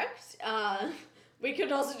incorrect. We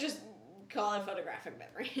could also just call it photographic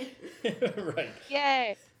memory. Right.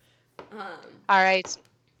 Yay. All right.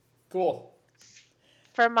 Cool.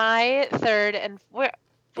 For my third and we're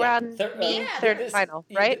on third and final,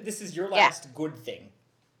 right? This is your last good thing.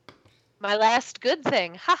 My last good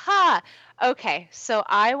thing. Haha. Okay, so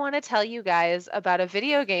I want to tell you guys about a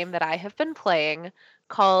video game that I have been playing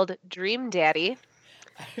called Dream Daddy.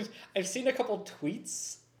 I've seen a couple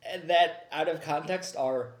tweets that, out of context,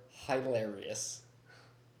 are hilarious.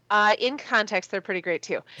 In context, they're pretty great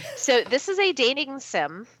too. So this is a dating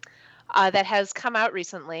sim that has come out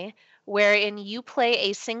recently, wherein you play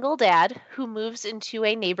a single dad who moves into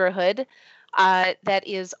a neighborhood that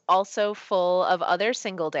is also full of other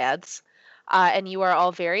single dads. And you are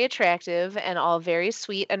all very attractive and all very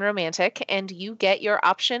sweet and romantic, and you get your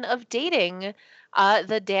option of dating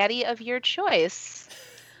the daddy of your choice.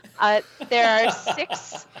 There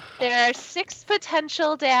are six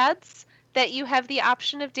potential dads that you have the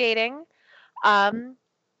option of dating.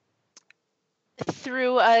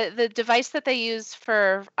 Through the device that they use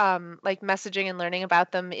for like messaging and learning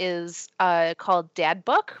about them is called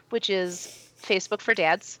Dadbook, which is Facebook for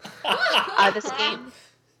dads.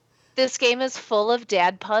 This game is full of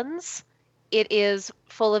dad puns. It is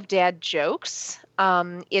full of dad jokes.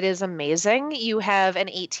 It is amazing. You have an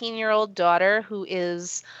 18-year-old daughter who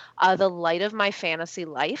is the light of my fantasy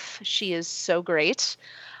life. She is so great.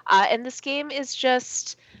 And this game is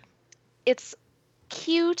just, it's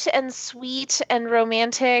cute and sweet and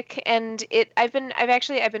romantic, and I've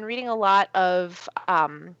been reading a lot of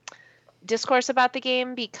discourse about the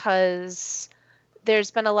game because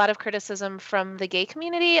there's been a lot of criticism from the gay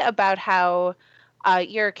community about how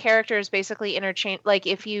your characters basically interchange. Like,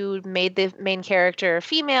 if you made the main character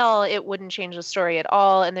female, it wouldn't change the story at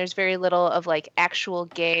all, and there's very little of like the actual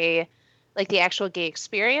gay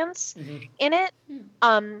experience in it.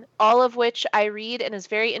 All of which I read and is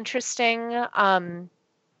very interesting to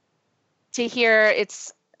hear.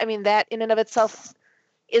 That in and of itself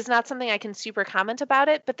is not something I can super comment about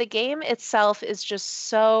it, but the game itself is just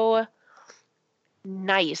so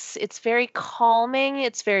nice. It's very calming.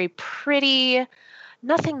 It's very pretty.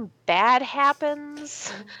 Nothing bad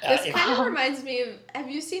happens. This kind of reminds me of, have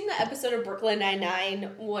you seen the episode of Brooklyn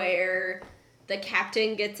Nine-Nine where the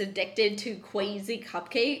captain gets addicted to Quazy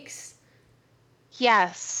cupcakes.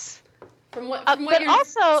 Yes. From what but you're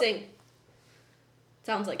also, saying,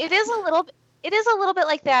 sounds like it is a little bit. It is a little bit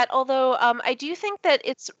like that. Although I do think that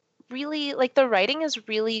it's really like the writing is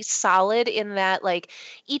really solid in that like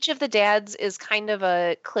each of the dads is kind of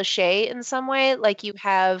a cliche in some way. Like you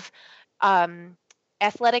have um,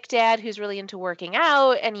 athletic dad who's really into working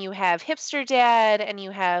out, and you have hipster dad, and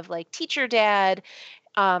you have like teacher dad,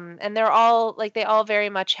 and they're all like they all very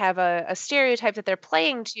much have a stereotype that they're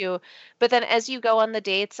playing to, but then as you go on the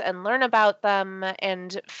dates and learn about them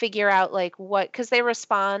and figure out like what because they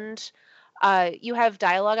respond, you have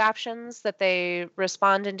dialogue options that they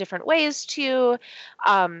respond in different ways to,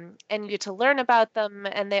 and you get to learn about them,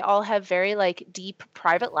 and they all have very like deep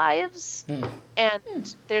private lives,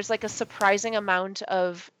 and there's like a surprising amount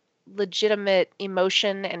of legitimate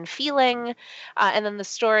emotion and feeling, and then the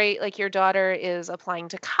story like your daughter is applying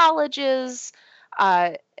to colleges,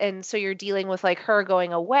 and so you're dealing with like her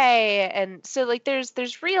going away, and so like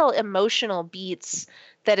there's real emotional beats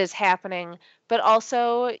that is happening, but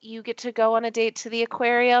also you get to go on a date to the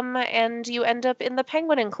aquarium and you end up in the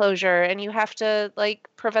penguin enclosure and you have to like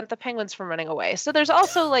prevent the penguins from running away, so there's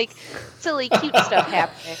also like silly cute stuff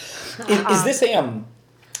happening. Is this a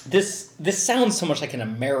this sounds so much like an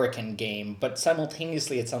American game, but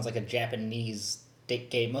simultaneously it sounds like a Japanese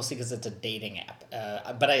game, mostly because it's a dating app.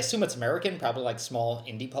 But I assume it's American, probably like small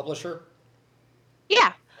indie publisher.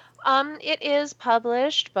 Yeah. It is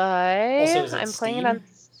published by. Also, is it I'm playing it Steam? on.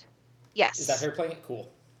 Is that Yes. how you're playing it?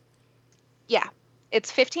 Cool. Yeah.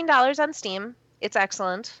 It's $15 on Steam. It's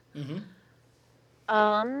excellent.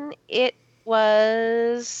 It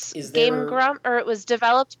was Is Game there Grump, or it was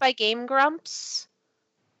developed by Game Grumps.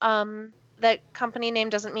 That company name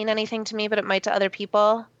doesn't mean anything to me, but it might to other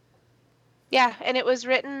people. Yeah, and it was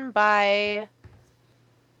written by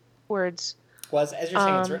words. Well, as you're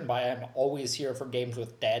saying, it's written by. I'm always here for games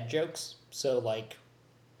with dad jokes. So like.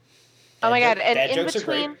 Oh my god! And Dad in jokes are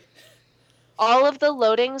great. between, all of the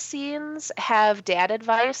loading scenes have dad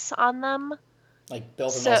advice on them. Like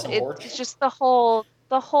build a So Nelson Porch. it's just the whole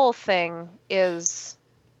thing is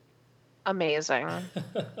amazing.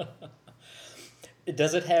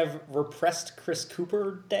 Does it have repressed Chris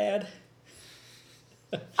Cooper dad?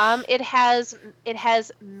 It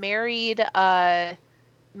has married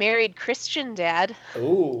Christian dad.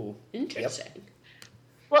 Ooh. interesting. Yep.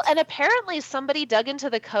 Well, and apparently somebody dug into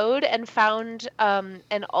the code and found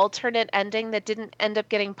an alternate ending that didn't end up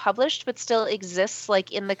getting published, but still exists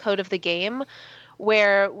like in the code of the game,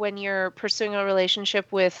 where when you're pursuing a relationship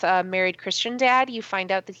with a married Christian dad, you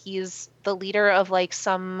find out that he's the leader of like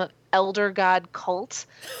some elder god cult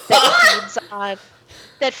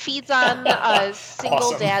that feeds on single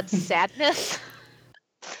Awesome. dad's sadness.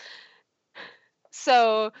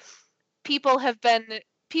 So people have been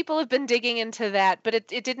digging into that, but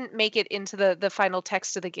it didn't make it into the final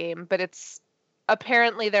text of the game. But it's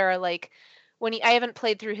apparently there are like I haven't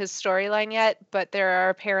played through his storyline yet, but there are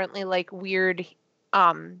apparently like weird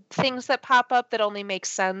things that pop up that only make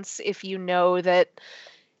sense if you know that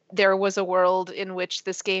there was a world in which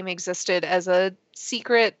this game existed as a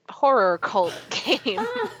secret horror cult game.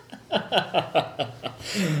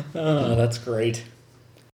 Oh, that's great.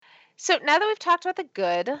 So now that we've talked about the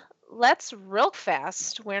good, let's real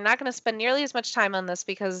fast. We're not going to spend nearly as much time on this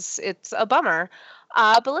because it's a bummer.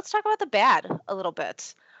 But let's talk about the bad a little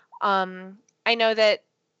bit. I know that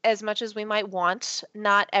as much as we might want,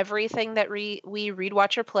 not everything that we read,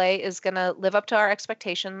 watch, or play is going to live up to our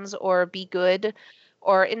expectations or be good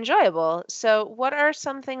or enjoyable. So, what are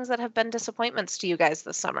some things that have been disappointments to you guys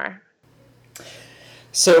this summer?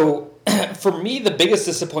 So, for me, the biggest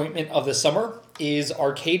disappointment of the summer is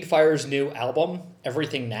Arcade Fire's new album,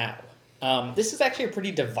 Everything Now. This is actually a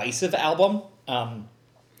pretty divisive album.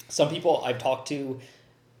 Some people I've talked to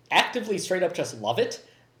actively straight up just love it.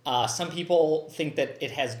 Some people think that it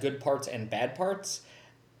has good parts and bad parts.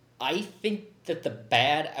 I think that the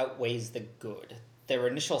bad outweighs the good. Their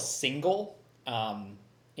initial single,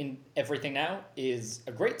 in Everything Now, is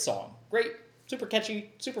a great song. Great, super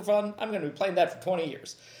catchy, super fun. I'm going to be playing that for 20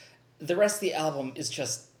 years. The rest of the album is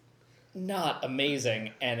just not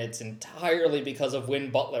amazing, and it's entirely because of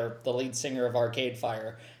Win Butler, the lead singer of Arcade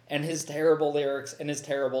Fire, and his terrible lyrics and his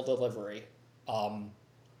terrible delivery. The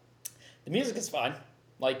music is fine.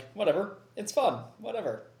 Like, whatever. It's fun.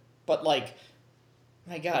 Whatever. But, like,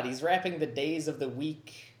 my God, he's rapping the days of the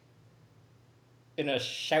week in a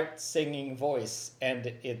shout-singing voice,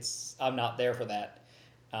 and I'm not there for that.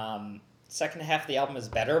 Second half of the album is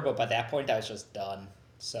better, but by that point I was just done.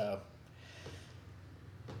 So,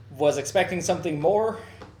 was expecting something more,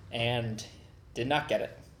 and did not get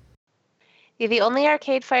it. Yeah, the only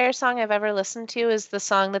Arcade Fire song I've ever listened to is the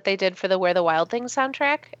song that they did for the Where the Wild Things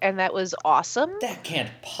soundtrack, and that was awesome. That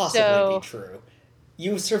can't possibly be So true.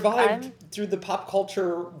 You survived I'm through the pop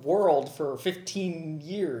culture world for 15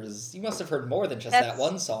 years. You must have heard more than just that that's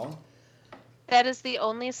one song. that is the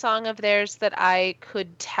only song of theirs that I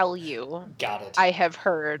could tell you Got it. I have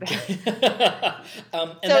heard. And So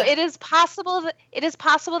that, it is possible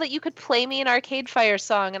that you could play me an Arcade Fire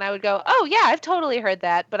song and I would go, "Oh yeah, I've totally heard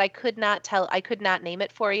that," but I could not name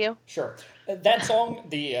it for you. sure. That song,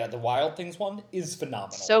 the Wild Things one, is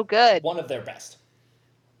phenomenal. So good. One of their best.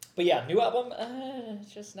 But yeah, new album,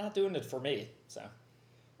 just not doing it for me. So,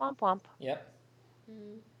 Womp womp. yep.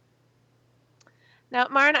 Now,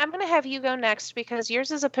 Marn, I'm going to have you go next because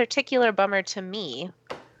yours is a particular bummer to me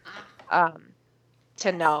to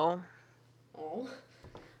Yes. know. Oh.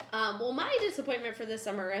 Well, my disappointment for this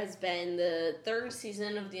summer has been the third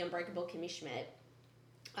season of The Unbreakable Kimmy Schmidt.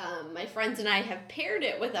 My friends and I have paired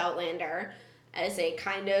it with Outlander as a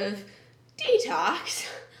kind of detox.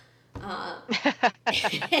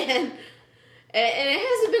 And it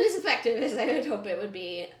hasn't been as effective as I would hope it would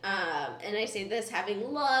be. And I say this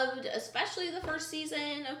having loved, especially the first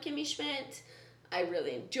season of Kimmy Schmidt. I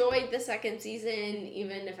really enjoyed the second season,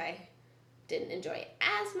 even if I didn't enjoy it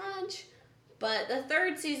as much. But the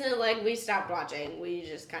third season, like, we stopped watching. We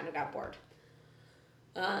just kind of got bored.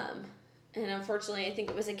 And unfortunately, I think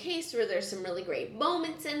it was a case where there's some really great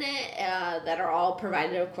moments in it that are all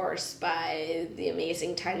provided, of course, by the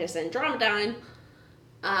amazing Titus Andromedon.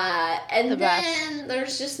 And The best. then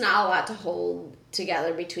there's just not a lot to hold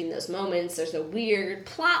together between those moments. There's a weird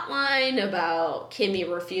plot line about Kimmy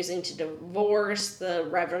refusing to divorce the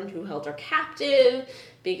Reverend who held her captive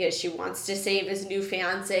because she wants to save his new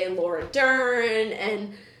fiancée, Laura Dern,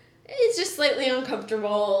 and it's just slightly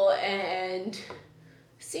uncomfortable and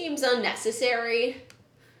seems unnecessary.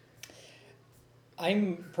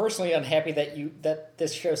 I'm personally unhappy that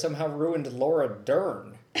this show somehow ruined Laura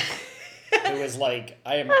Dern. It was like,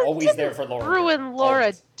 I am always there for Laura Dern. Ruin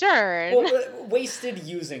Laura Dern. Well, wasted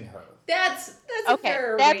using her. That's a Okay,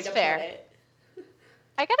 fair that's way to fair. put it.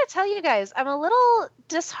 I gotta tell you guys, I'm a little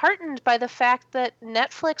disheartened by the fact that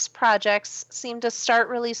Netflix projects seem to start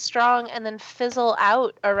really strong and then fizzle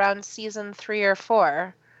out around season 3 or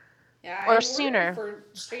 4. Yeah, Or I'm sooner. rooting for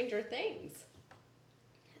Stranger Things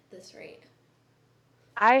at this rate.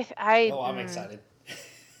 I Oh, I'm excited.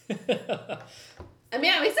 I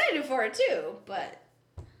mean, I'm excited for it too, but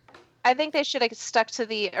I think they should have stuck to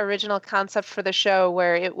the original concept for the show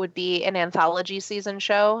where it would be an anthology season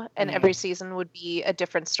show and every season would be a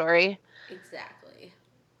different story. exactly.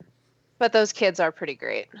 But those kids are pretty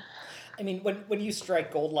great. I mean, when you strike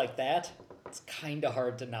gold like that, it's kind of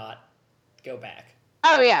hard to not go back.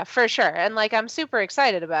 Oh yeah, for sure. And like I'm super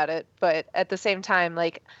excited about it, but at the same time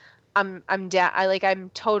like I'm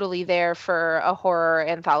totally there for a horror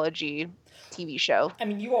anthology TV show. I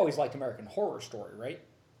mean, you always liked American Horror Story, right?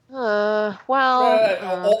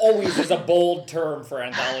 Always is a bold term for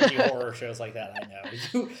anthology horror shows like that, I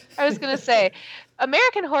know. I was going to say,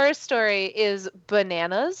 American Horror Story is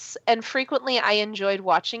bananas, and frequently I enjoyed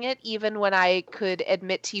watching it, even when I could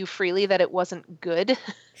admit to you freely that it wasn't good.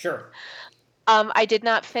 Sure. I did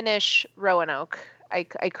not finish Roanoke. I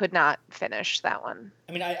could not finish that one.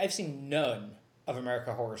 I mean, I've seen none of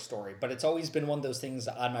American Horror Story, but it's always been one of those things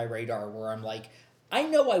on my radar where I'm like, I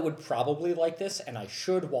know I would probably like this, and I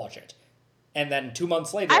should watch it. And then 2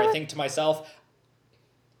 months later, I think to myself,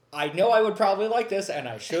 I know I would probably like this, and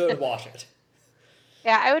I should watch it.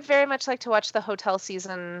 Yeah, I would very much like to watch the Hotel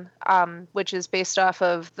season, which is based off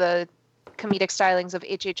of the comedic stylings of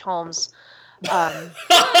H.H. Holmes. Read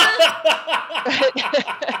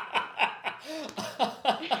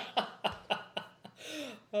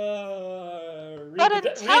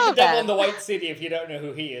The Devil in the White City if you don't know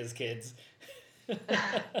who he is, kids.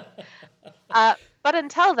 But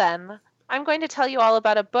until then, I'm going to tell you all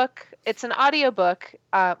about a book. It's an audiobook.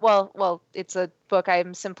 Well, it's a book.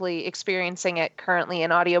 I'm simply experiencing it currently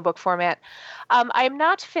in audiobook format. I'm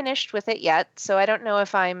not finished with it yet, so I don't know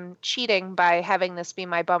if I'm cheating by having this be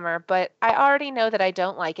my bummer, but I already know that I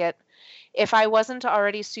don't like it. If I wasn't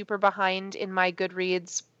already super behind in my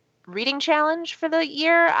Goodreads reading challenge for the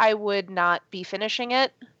year, I would not be finishing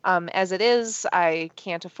it. As it is, I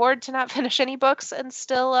can't afford to not finish any books and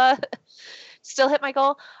still hit my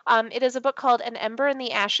goal. It is a book called An Ember in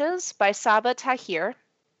the Ashes by Saba Tahir.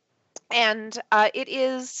 And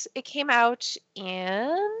it came out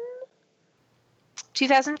in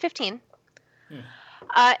 2015.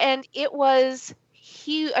 And it was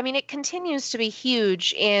huge. I mean, it continues to be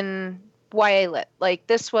huge in YA Lit. Like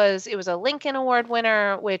it was a Lincoln Award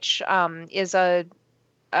winner, which is a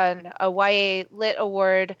a YA Lit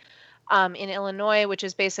Award in Illinois, which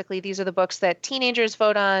is basically these are the books that teenagers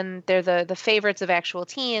vote on. They're the favorites of actual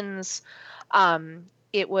teens.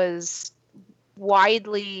 It was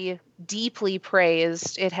widely, deeply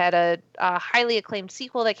praised. It had a highly acclaimed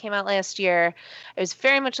sequel that came out last year. I was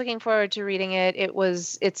very much looking forward to reading it.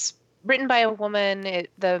 It's written by a woman.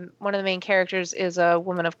 One of the main characters is a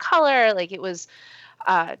woman of color. Like it was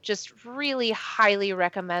just really highly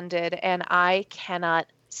recommended, and I cannot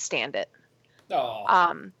stand it.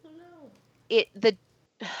 Oh. It the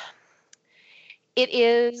it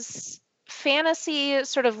is fantasy,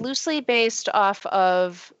 sort of loosely based off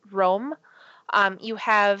of Rome. You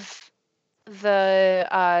have the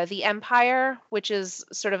Empire, which is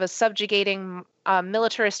sort of a subjugating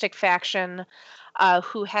militaristic faction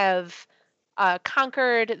who have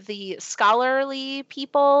conquered the scholarly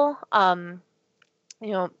people. You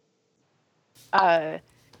know,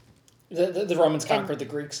 the Romans conquered the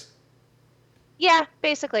Greeks. Yeah,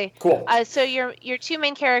 basically. Cool. So your two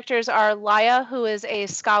main characters are Laia, who is a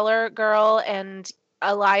scholar girl, and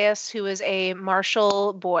Elias, who is a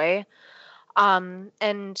martial boy.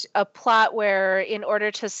 And a plot where, in order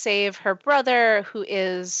to save her brother, who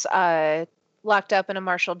is locked up in a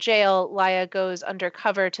martial jail, Laia goes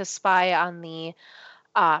undercover to spy on the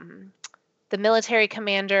military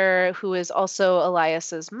commander, who is also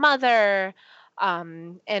Elias's mother,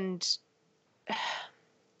 and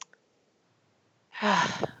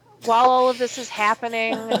while all of this is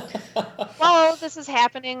happening,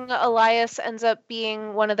 Elias ends up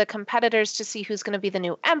being one of the competitors to see who's going to be the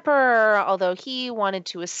new emperor, although he wanted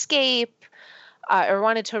to escape or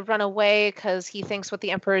wanted to run away because he thinks what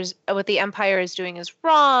the empire is doing is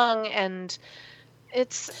wrong. And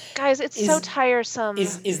it's so tiresome.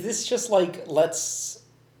 Is this just like,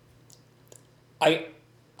 I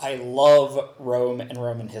love Rome and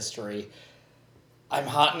Roman history. I'm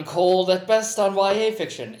hot and cold at best on YA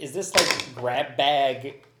fiction. Is this like grab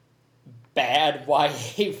bag bad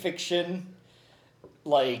YA fiction?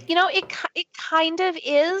 Like, it kind of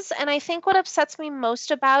is, and I think what upsets me most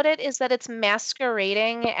about it is that it's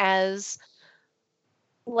masquerading as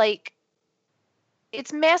a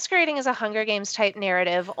Hunger Games type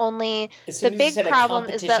narrative. Only the big problem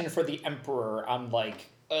is that for the Emperor, I'm like,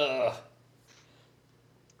 ugh.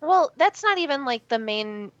 Well, that's not even like the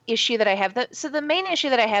main issue that I have. So the main issue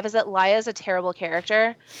that I have is that Laia is a terrible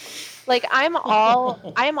character. Like I'm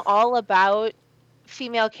all about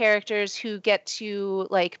female characters who get to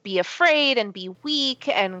like be afraid and be weak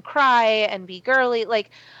and cry and be girly. Like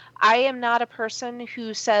I am not a person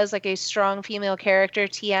who says like a strong female character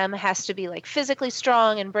TM has to be like physically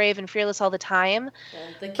strong and brave and fearless all the time.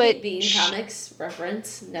 The Kate Bean comics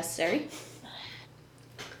reference necessary.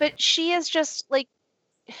 But she is just like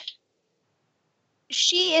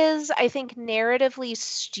she is, I think, narratively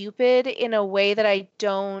stupid in a way that I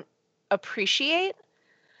don't appreciate.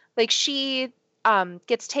 Like she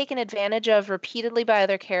gets taken advantage of repeatedly by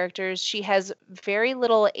other characters. She has very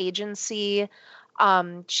little agency.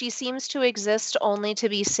 She seems to exist only to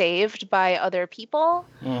be saved by other people.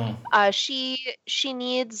 She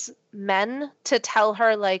needs men to tell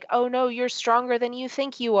her like, "Oh no, you're stronger than you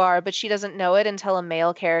think you are," but she doesn't know it until a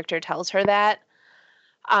male character tells her that.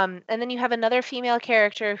 And then you have another female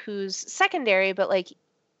character who's secondary, but like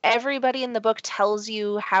everybody in the book tells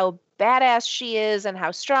you how badass she is and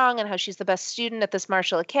how strong and how she's the best student at this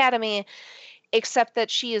martial academy, except that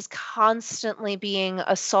she is constantly being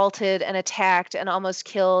assaulted and attacked and almost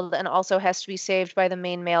killed and also has to be saved by the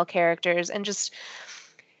main male characters. And just,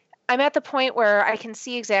 I'm at the point where I can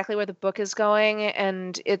see exactly where the book is going,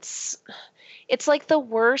 and it's like the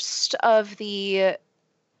worst of the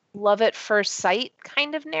love at first sight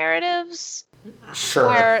kind of narratives. Sure.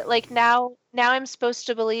 Where like now I'm supposed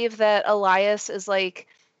to believe that Elias is like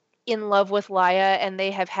in love with Laia and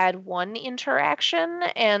they have had one interaction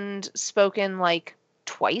and spoken like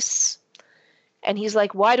twice. And he's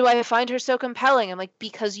like, "Why do I find her so compelling?" I'm like,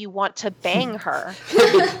 "Because you want to bang her."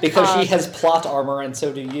 Because she has plot armor and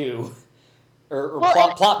so do you. Or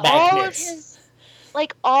plot magnets.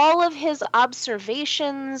 All of his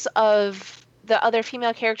observations of the other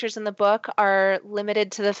female characters in the book are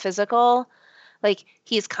limited to the physical. Like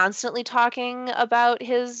he's constantly talking about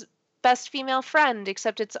his best female friend,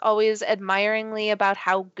 except it's always admiringly about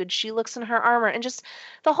how good she looks in her armor. And just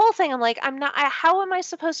the whole thing, I'm like, how am I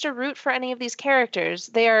supposed to root for any of these characters?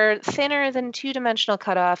 They are thinner than two-dimensional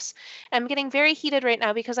cutoffs. I'm getting very heated right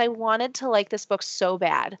now because I wanted to like this book so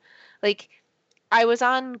bad. Like I was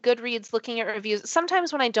on Goodreads looking at reviews.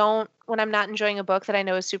 Sometimes when I'm not enjoying a book that I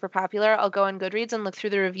know is super popular, I'll go on Goodreads and look through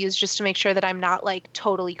the reviews just to make sure that I'm not like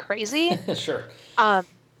totally crazy. Sure.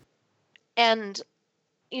 And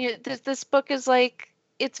this book is like,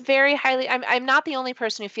 it's very highly, I'm not the only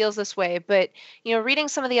person who feels this way, but reading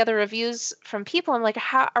some of the other reviews from people, I'm like,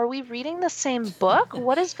 how are we reading the same book?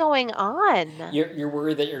 What is going on? You're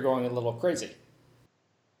worried that you're going a little crazy.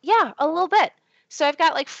 Yeah, a little bit. So I've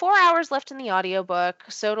got like 4 hours left in the audiobook,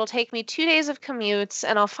 so it'll take me 2 days of commutes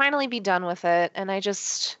and I'll finally be done with it. And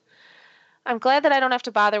I'm glad that I don't have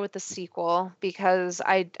to bother with the sequel because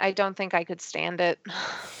I don't think I could stand it.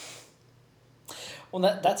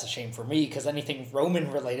 Well, that's a shame for me, because anything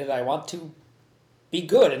Roman related, I want to be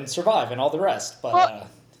good and survive and all the rest. But Well,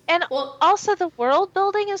 and also the world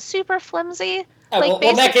building is super flimsy. well,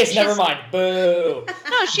 in that case, never mind. Boo.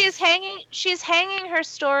 No, she's hanging her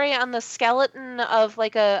story on the skeleton of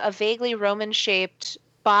like a vaguely Roman shaped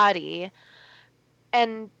body.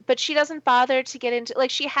 But she doesn't bother to get into,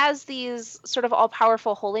 like, she has these sort of all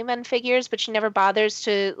powerful holy men figures, but she never bothers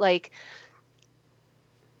to like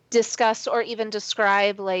discuss or even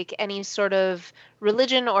describe like any sort of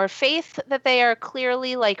religion or faith that they are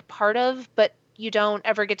clearly like part of, but you don't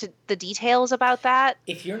ever get to the details about that.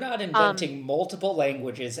 If you're not inventing multiple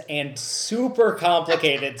languages and super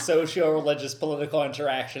complicated socio-religious political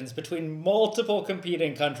interactions between multiple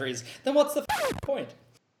competing countries, then what's the point?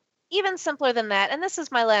 Even simpler than that, and this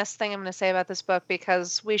is my last thing I'm going to say about this book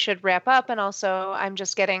because we should wrap up, and also I'm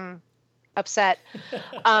just getting upset.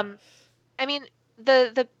 I mean,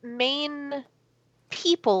 the main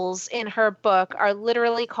peoples in her book are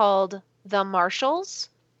literally called the Marshals,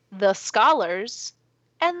 the Scholars,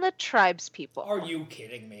 and the Tribespeople. Are you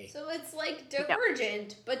kidding me? So it's like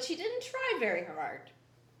Divergent, but she didn't try very hard.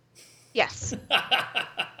 Yes.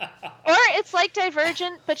 Or it's like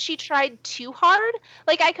Divergent, but she tried too hard.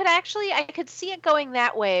 Like, I could see it going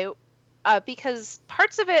that way, because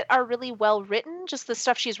parts of it are really well written. Just the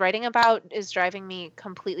stuff she's writing about is driving me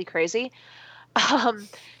completely crazy. And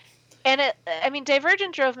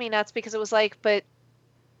Divergent drove me nuts because it was like, but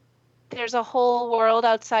there's a whole world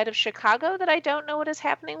outside of Chicago that I don't know what is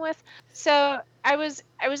happening with. So I was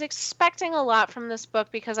expecting a lot from this book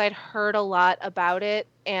because I'd heard a lot about it,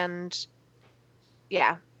 and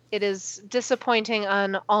yeah, it is disappointing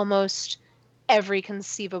on almost every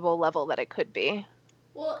conceivable level that it could be.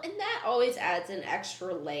 Well, and that always adds an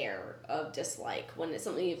extra layer of dislike when it's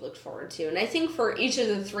something you've looked forward to. And I think for each of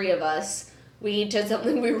the three of us, we each had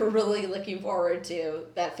something we were really looking forward to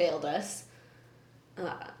that failed us.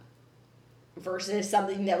 Versus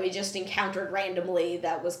something that we just encountered randomly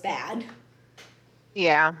that was bad.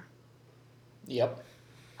 Yeah. Yep.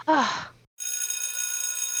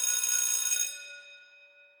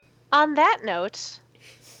 On that note,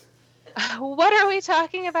 what are we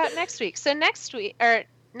talking about next week? So next week, or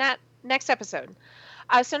not next episode.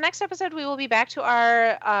 So next episode, we will be back to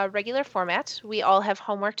our regular format. We all have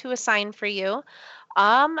homework to assign for you.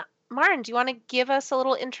 Martin, do you want to give us a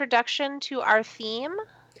little introduction to our theme?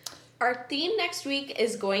 Our theme next week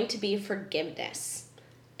is going to be forgiveness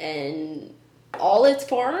and all its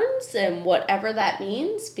forms and whatever that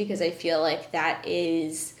means, because I feel like that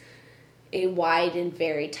is a wide and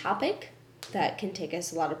varied topic that can take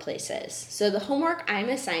us a lot of places. So the homework I'm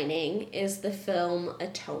assigning is the film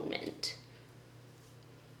Atonement.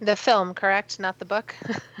 The film, correct? Not the book?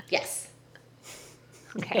 Yes.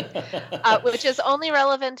 Okay. Which is only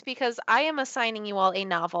relevant because I am assigning you all a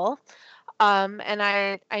novel. And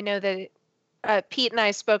I know that Pete and I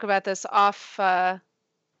spoke about this off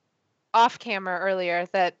camera earlier,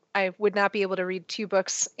 that I would not be able to read 2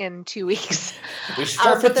 books in 2 weeks. We should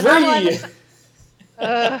start for 3!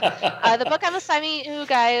 The book I'm assigning you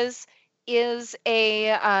guys is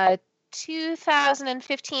a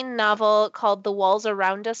 2015 novel called The Walls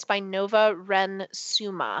Around Us by Nova Ren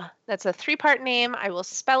Suma. That's a 3-part name. I will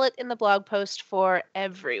spell it in the blog post for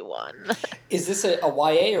everyone. Is this a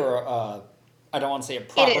YA or I don't want to say a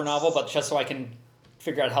proper novel, but just so I can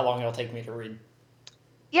figure out how long it'll take me to read?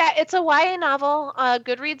 Yeah, it's a YA novel.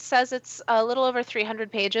 Goodreads says it's a little over 300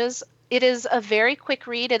 pages. It is a very quick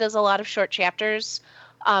read. It is a lot of short chapters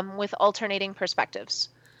with alternating perspectives.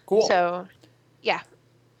 Cool. So, yeah,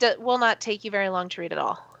 will not take you very long to read at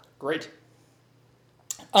all. Great.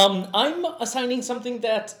 I'm assigning something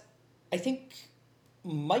that I think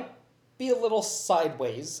might be a little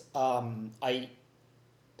sideways. I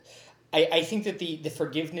think that the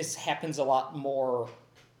forgiveness happens a lot more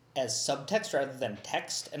as subtext rather than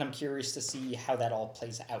text, and I'm curious to see how that all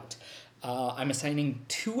plays out. I'm assigning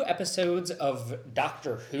 2 episodes of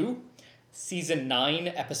Doctor Who, Season 9,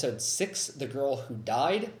 Episode 6, The Girl Who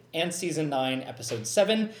Died, and Season 9, Episode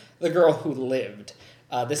 7, The Girl Who Lived.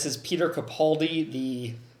 This is Peter Capaldi,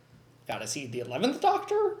 the 11th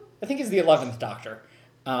Doctor? I think he's the 11th Doctor.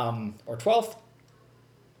 Or 12th?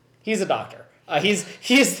 He's a doctor.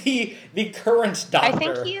 He's the current doctor. I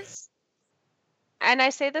think he's, and I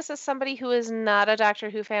say this as somebody who is not a Doctor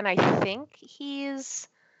Who fan, I think he's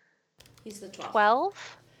He's the 12th.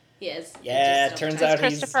 12? He is. Yeah, it turns out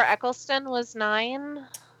he's... Christopher Eccleston was 9.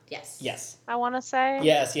 Yes. I want to say.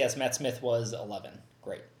 Yes. Matt Smith was 11.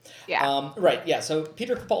 Great. Yeah. Right, yeah, so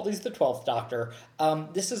Peter Capaldi's the 12th Doctor.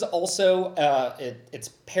 This is also, it's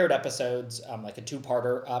paired episodes, like a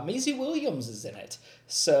two-parter. Maisie Williams is in it.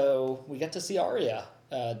 So we get to see Arya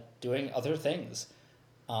doing other things.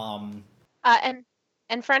 And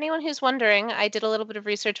for anyone who's wondering, I did a little bit of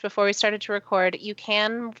research before we started to record. You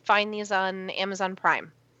can find these on Amazon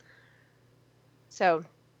Prime. So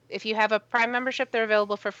if you have a Prime membership, they're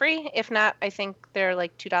available for free. If not, I think they're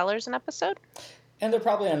like $2 an episode. And they're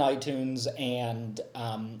probably on iTunes, and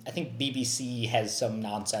I think BBC has some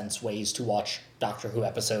nonsense ways to watch Doctor Who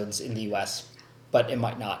episodes in the US, but it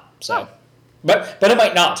might not. So, but it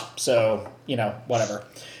might not. So, whatever.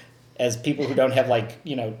 As people who don't have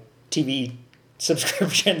TV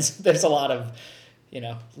subscriptions, there's a lot of,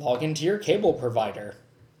 log into your cable provider.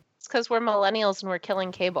 It's because we're millennials and we're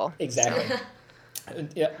killing cable. Exactly.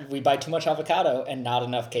 Yeah, we buy too much avocado and not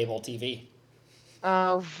enough cable TV.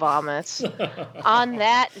 Oh, vomit. On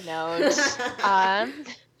that note,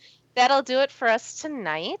 that'll do it for us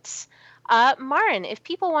tonight. Marin, if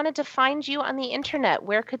people wanted to find you on the internet,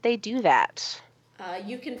 where could they do that?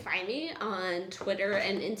 You can find me on Twitter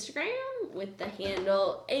and Instagram with the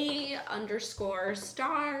handle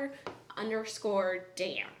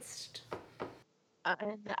 _star_danced.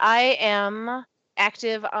 I am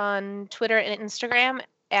active on Twitter and Instagram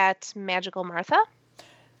at Magical Martha.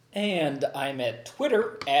 And I'm at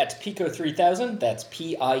Twitter at Pico3000, that's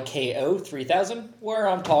Piko 3000, where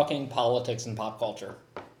I'm talking politics and pop culture,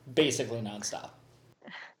 basically nonstop.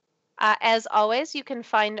 As always, you can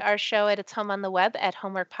find our show at its home on the web at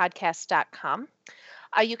homeworkpodcast.com.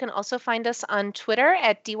 You can also find us on Twitter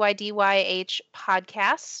at DYDYH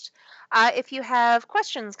Podcast. If you have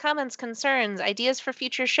questions, comments, concerns, ideas for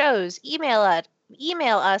future shows, email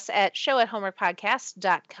us at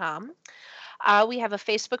show@homeworkpodcast.com. We have a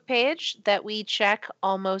Facebook page that we check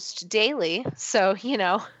almost daily, so,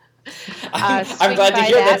 I'm glad to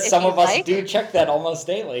hear that some of us do check that almost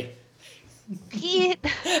daily. Pete.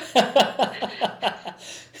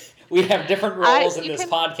 We have different roles in this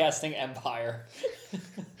podcasting empire.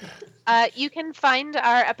 You can find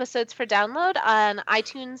our episodes for download on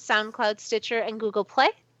iTunes, SoundCloud, Stitcher, and Google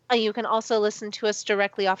Play. You can also listen to us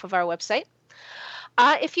directly off of our website.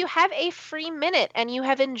 If you have a free minute and you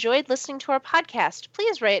have enjoyed listening to our podcast,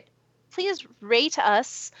 please rate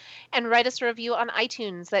us and write us a review on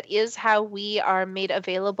iTunes. That is how we are made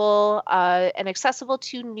available and accessible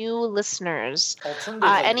to new listeners.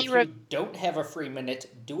 Alternatively, if you don't have a free minute,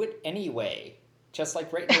 do it anyway. Just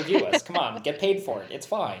rate and review us. Come on, get paid for it. It's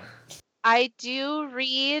fine. I do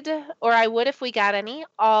read, or I would if we got any,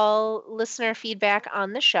 all listener feedback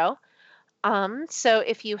on the show. So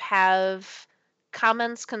if you have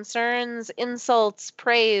comments, concerns, insults,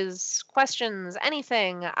 praise, questions,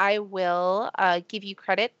 anything, I will give you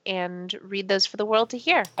credit and read those for the world to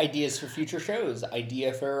hear. Ideas for future shows,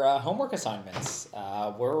 idea for homework assignments.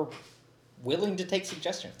 We're willing to take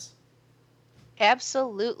suggestions.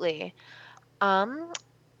 Absolutely.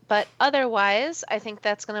 But otherwise, I think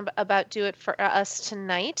that's going to about do it for us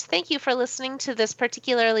tonight. Thank you for listening to this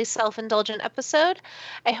particularly self-indulgent episode.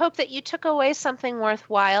 I hope that you took away something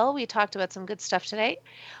worthwhile. We talked about some good stuff today.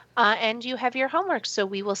 And you have your homework, so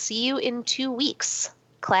we will see you in 2 weeks.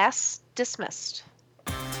 Class dismissed.